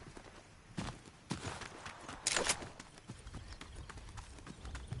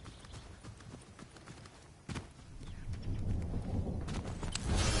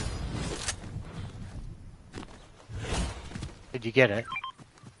 Did you get it?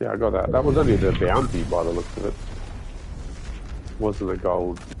 Yeah, I got that. That was only the bounty by the looks of it. Wasn't a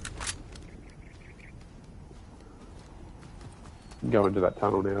gold. Go into that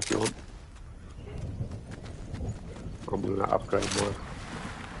tunnel now if you want. I'm gonna upgrade my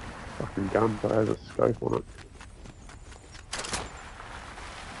fucking gun so it has a scope on it.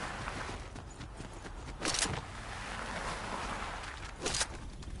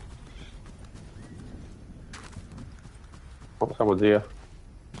 Oh, someone's here.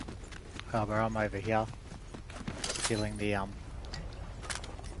 Oh, but I'm over here. Killing the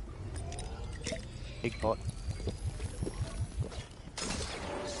big bot.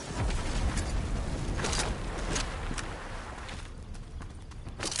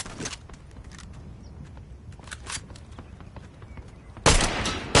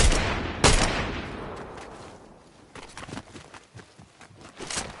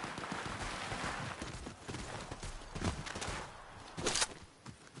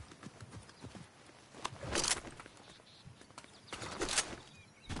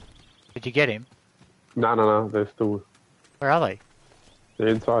 Did you get him? No, they're still... Where are they? They're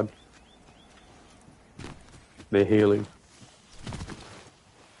inside. They're healing.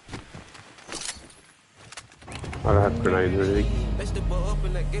 I don't have grenades or anything. They step up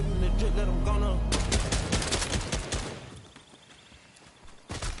and I give him the drip that I'm gonna.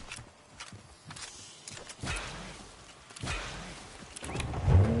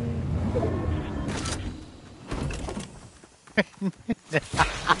 I'm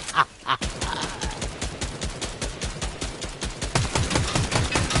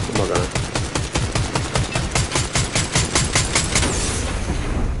not gonna.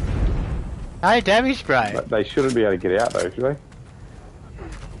 No damage spray. But they shouldn't be able to get out though, should they?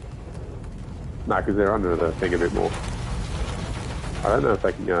 No, because they're under the thing a bit more. I don't know if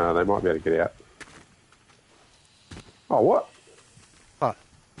they can, they might be able to get out. Oh, what? What?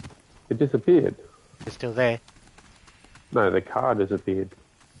 It disappeared. It's still there. No, the car disappeared.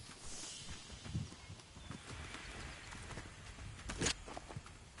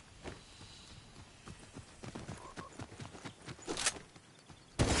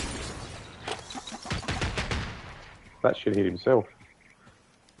 That should hit himself.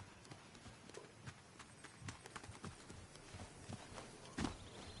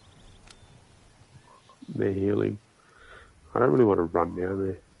 They're healing. I don't really want to run down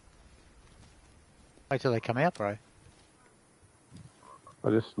there. Wait till they come out, bro. I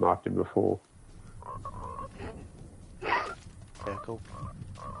just sniped him before. Yeah, cool.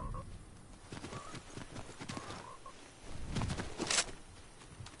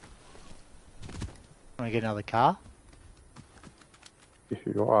 Want to get another car? If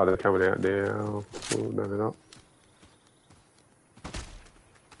you go, oh, they're coming out now. Oh, no, they're not.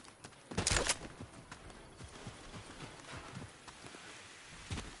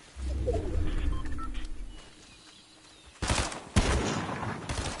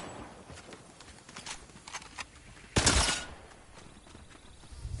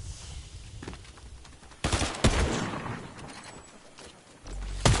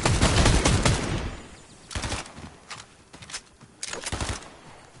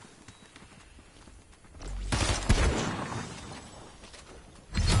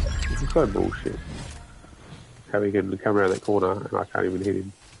 It's so bullshit. How he can come around that corner and I can't even hit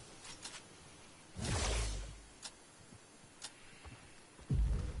him.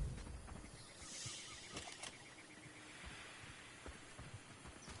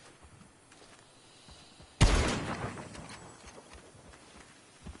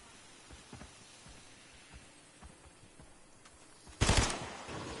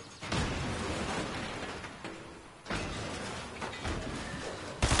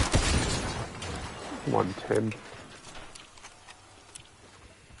 Come on, 10.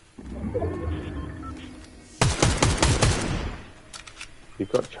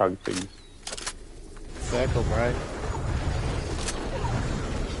 You've got chug things. Circle, bro.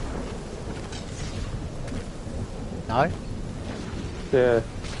 No? Yeah.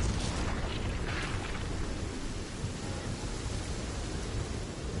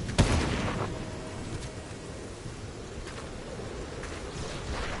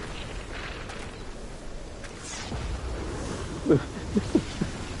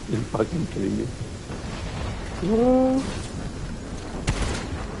 You're fucking kidding me.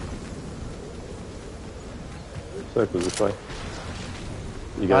 Circle this way.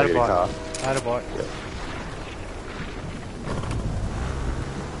 You gotta get a car. Motorbike. Yep.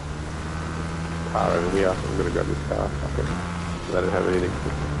 Car over here. I'm gonna grab this car. Fuck it. 'Cause I don't have anything.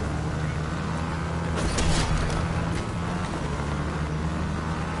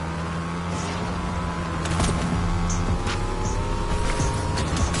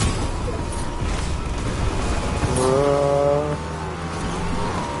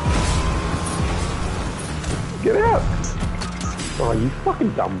 Get out! Oh, you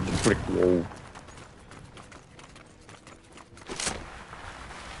fucking dumb brick wall.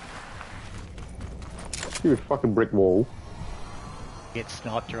 You fucking brick wall. Get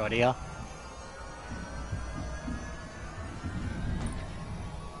sniped right here.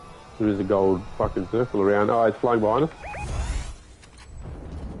 There is a gold fucking circle around. Oh, it's flying behind us.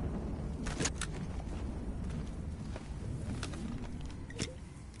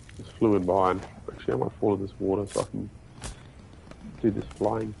 It's flew in behind. Actually, I might fall in this water so I can do this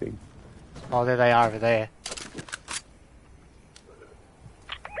flying thing. Oh, there they are over there.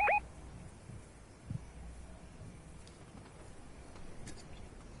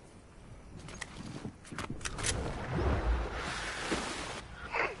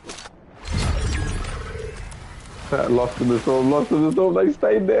 Lost in the storm, lost in the storm. They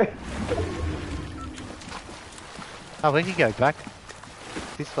stayed there. Oh, we can go back.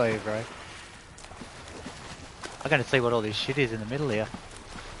 This way, bro. I'm gonna see what all this shit is in the middle here.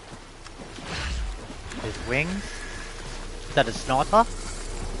 There's wings. Is that a sniper?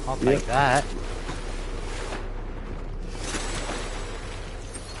 I'll take that.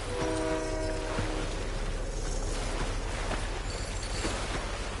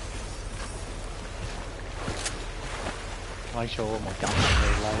 Make sure all my guns are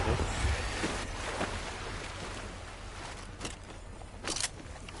reloaded.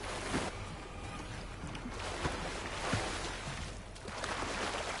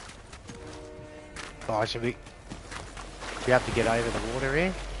 Oh, should we have to get over the water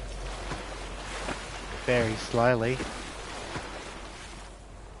here? Very slowly.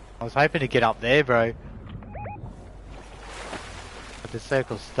 I was hoping to get up there, bro. But the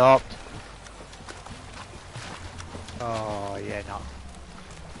circle stopped. Oh, yeah, no.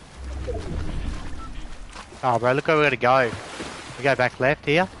 Oh, bro, look where we're gonna go. We go back left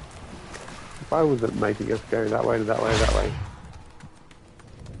here. Why was it making us go that way, that way, that way?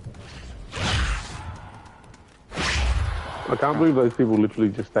 I can't believe those people literally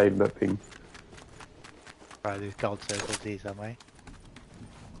just stayed in that thing. Bro, there's gold circles here somewhere.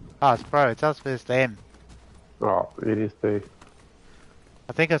 Oh, it's us versus them. Oh, it is too.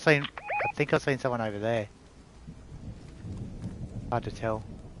 I think I've seen someone over there. Hard to tell.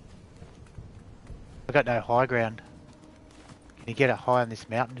 I've got no high ground. Can you get it high on this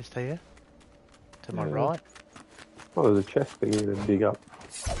mountain just here? To my right? Oh, there's a chest thing here to dig up.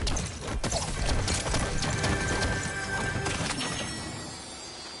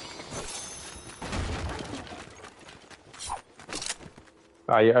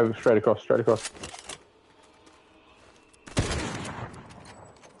 Ah, yeah, over, straight across, straight across.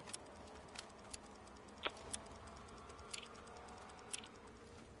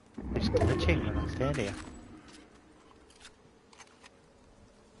 It's glitching when I stand here.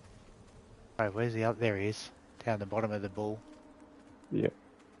 Oh, where's he up? There he is. Down the bottom of the ball. Yeah.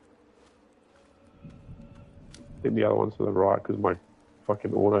 I think the other one's to the right because my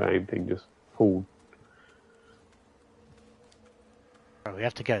fucking auto aim thing just pulled. Oh, we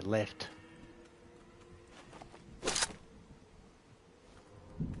have to go left.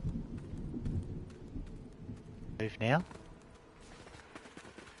 Move now.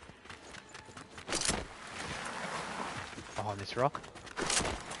 Behind this rock.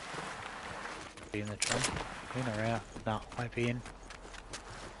 Be in the tree. In or out? No, won't be in.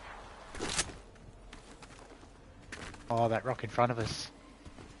 Oh, that rock in front of us.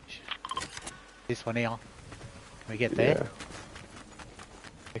 This one here. Can we get there? Yeah.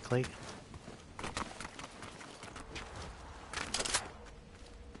 Quickly.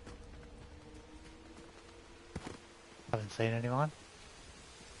 Haven't seen anyone.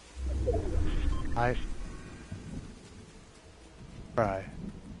 No. Bro.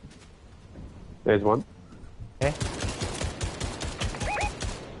 There's one. Yeah.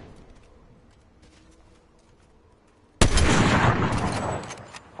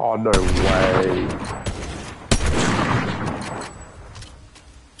 Oh, no way.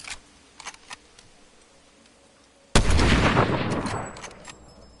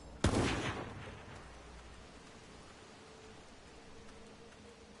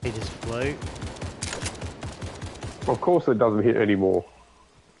 He just flew. Of course it doesn't hit anymore.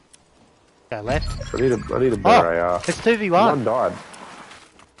 Go left. I need a better AR. It's 2v1. One died.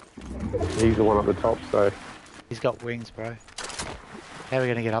 He's the one at the top, so... He's got wings, bro. How are we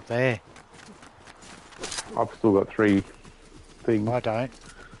gonna get up there? I've still got 3 things. I don't.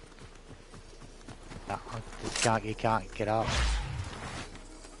 No, you can't get up.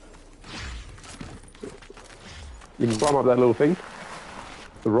 You can climb up that little thing.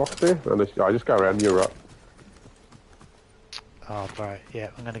 The rock there. And I just go around your rock. Oh, bro. Yeah,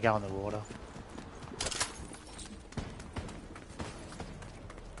 I'm gonna go in the water.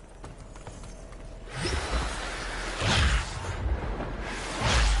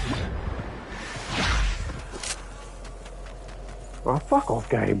 Oh, fuck off,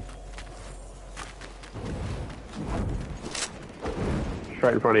 game.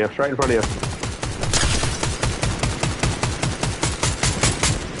 Straight in front of you, straight in front of you.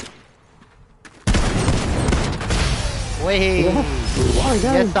 Whee! Why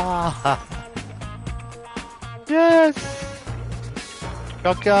Yes, sir! Yes!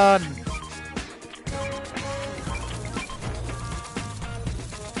 Shotgun!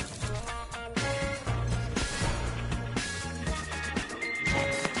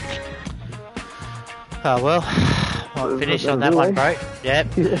 Oh well, might finish on that one, bro. Yep.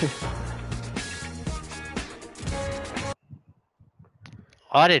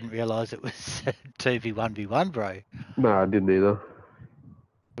 I didn't realise it was 2v1v1, bro. No, I didn't either.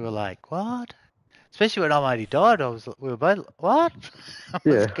 We were like, what? Especially when I died, we were both, what?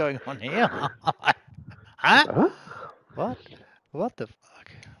 Yeah. What's going on here? Huh? What? What the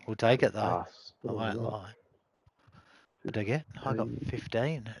fuck? We'll take it though. I won't lie. What did I get? I got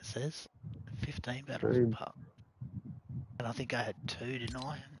 15, it says. 15 battles apart. And I think I had 2, didn't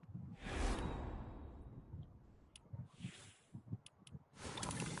I?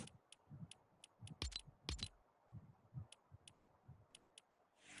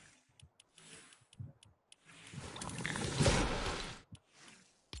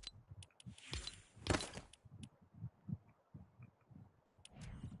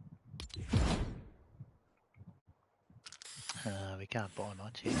 We can't buy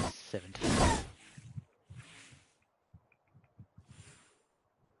much here. 17.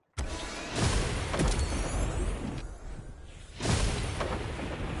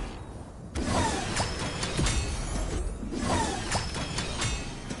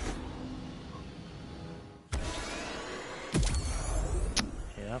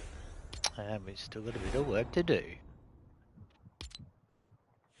 And we've still got a bit of work to do.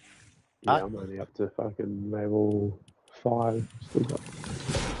 Yeah, I'm only up to fucking level 5. Still got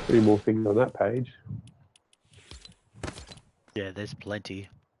 3 more things on that page. Yeah, there's plenty.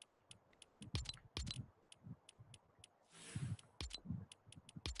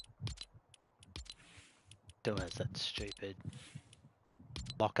 Still has that stupid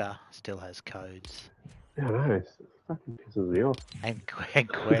locker, still has codes. Yeah, I know, it fucking pisses me off. And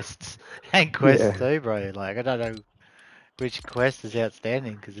quests. And quests Yeah. too, bro. Like, I don't know which quest is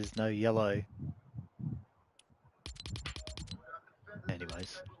outstanding because there's no yellow.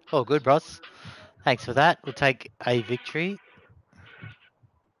 Anyways. All good, bros. Thanks for that. We'll take a victory.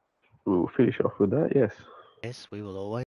 We'll finish off with that, yes. Yes, we will always.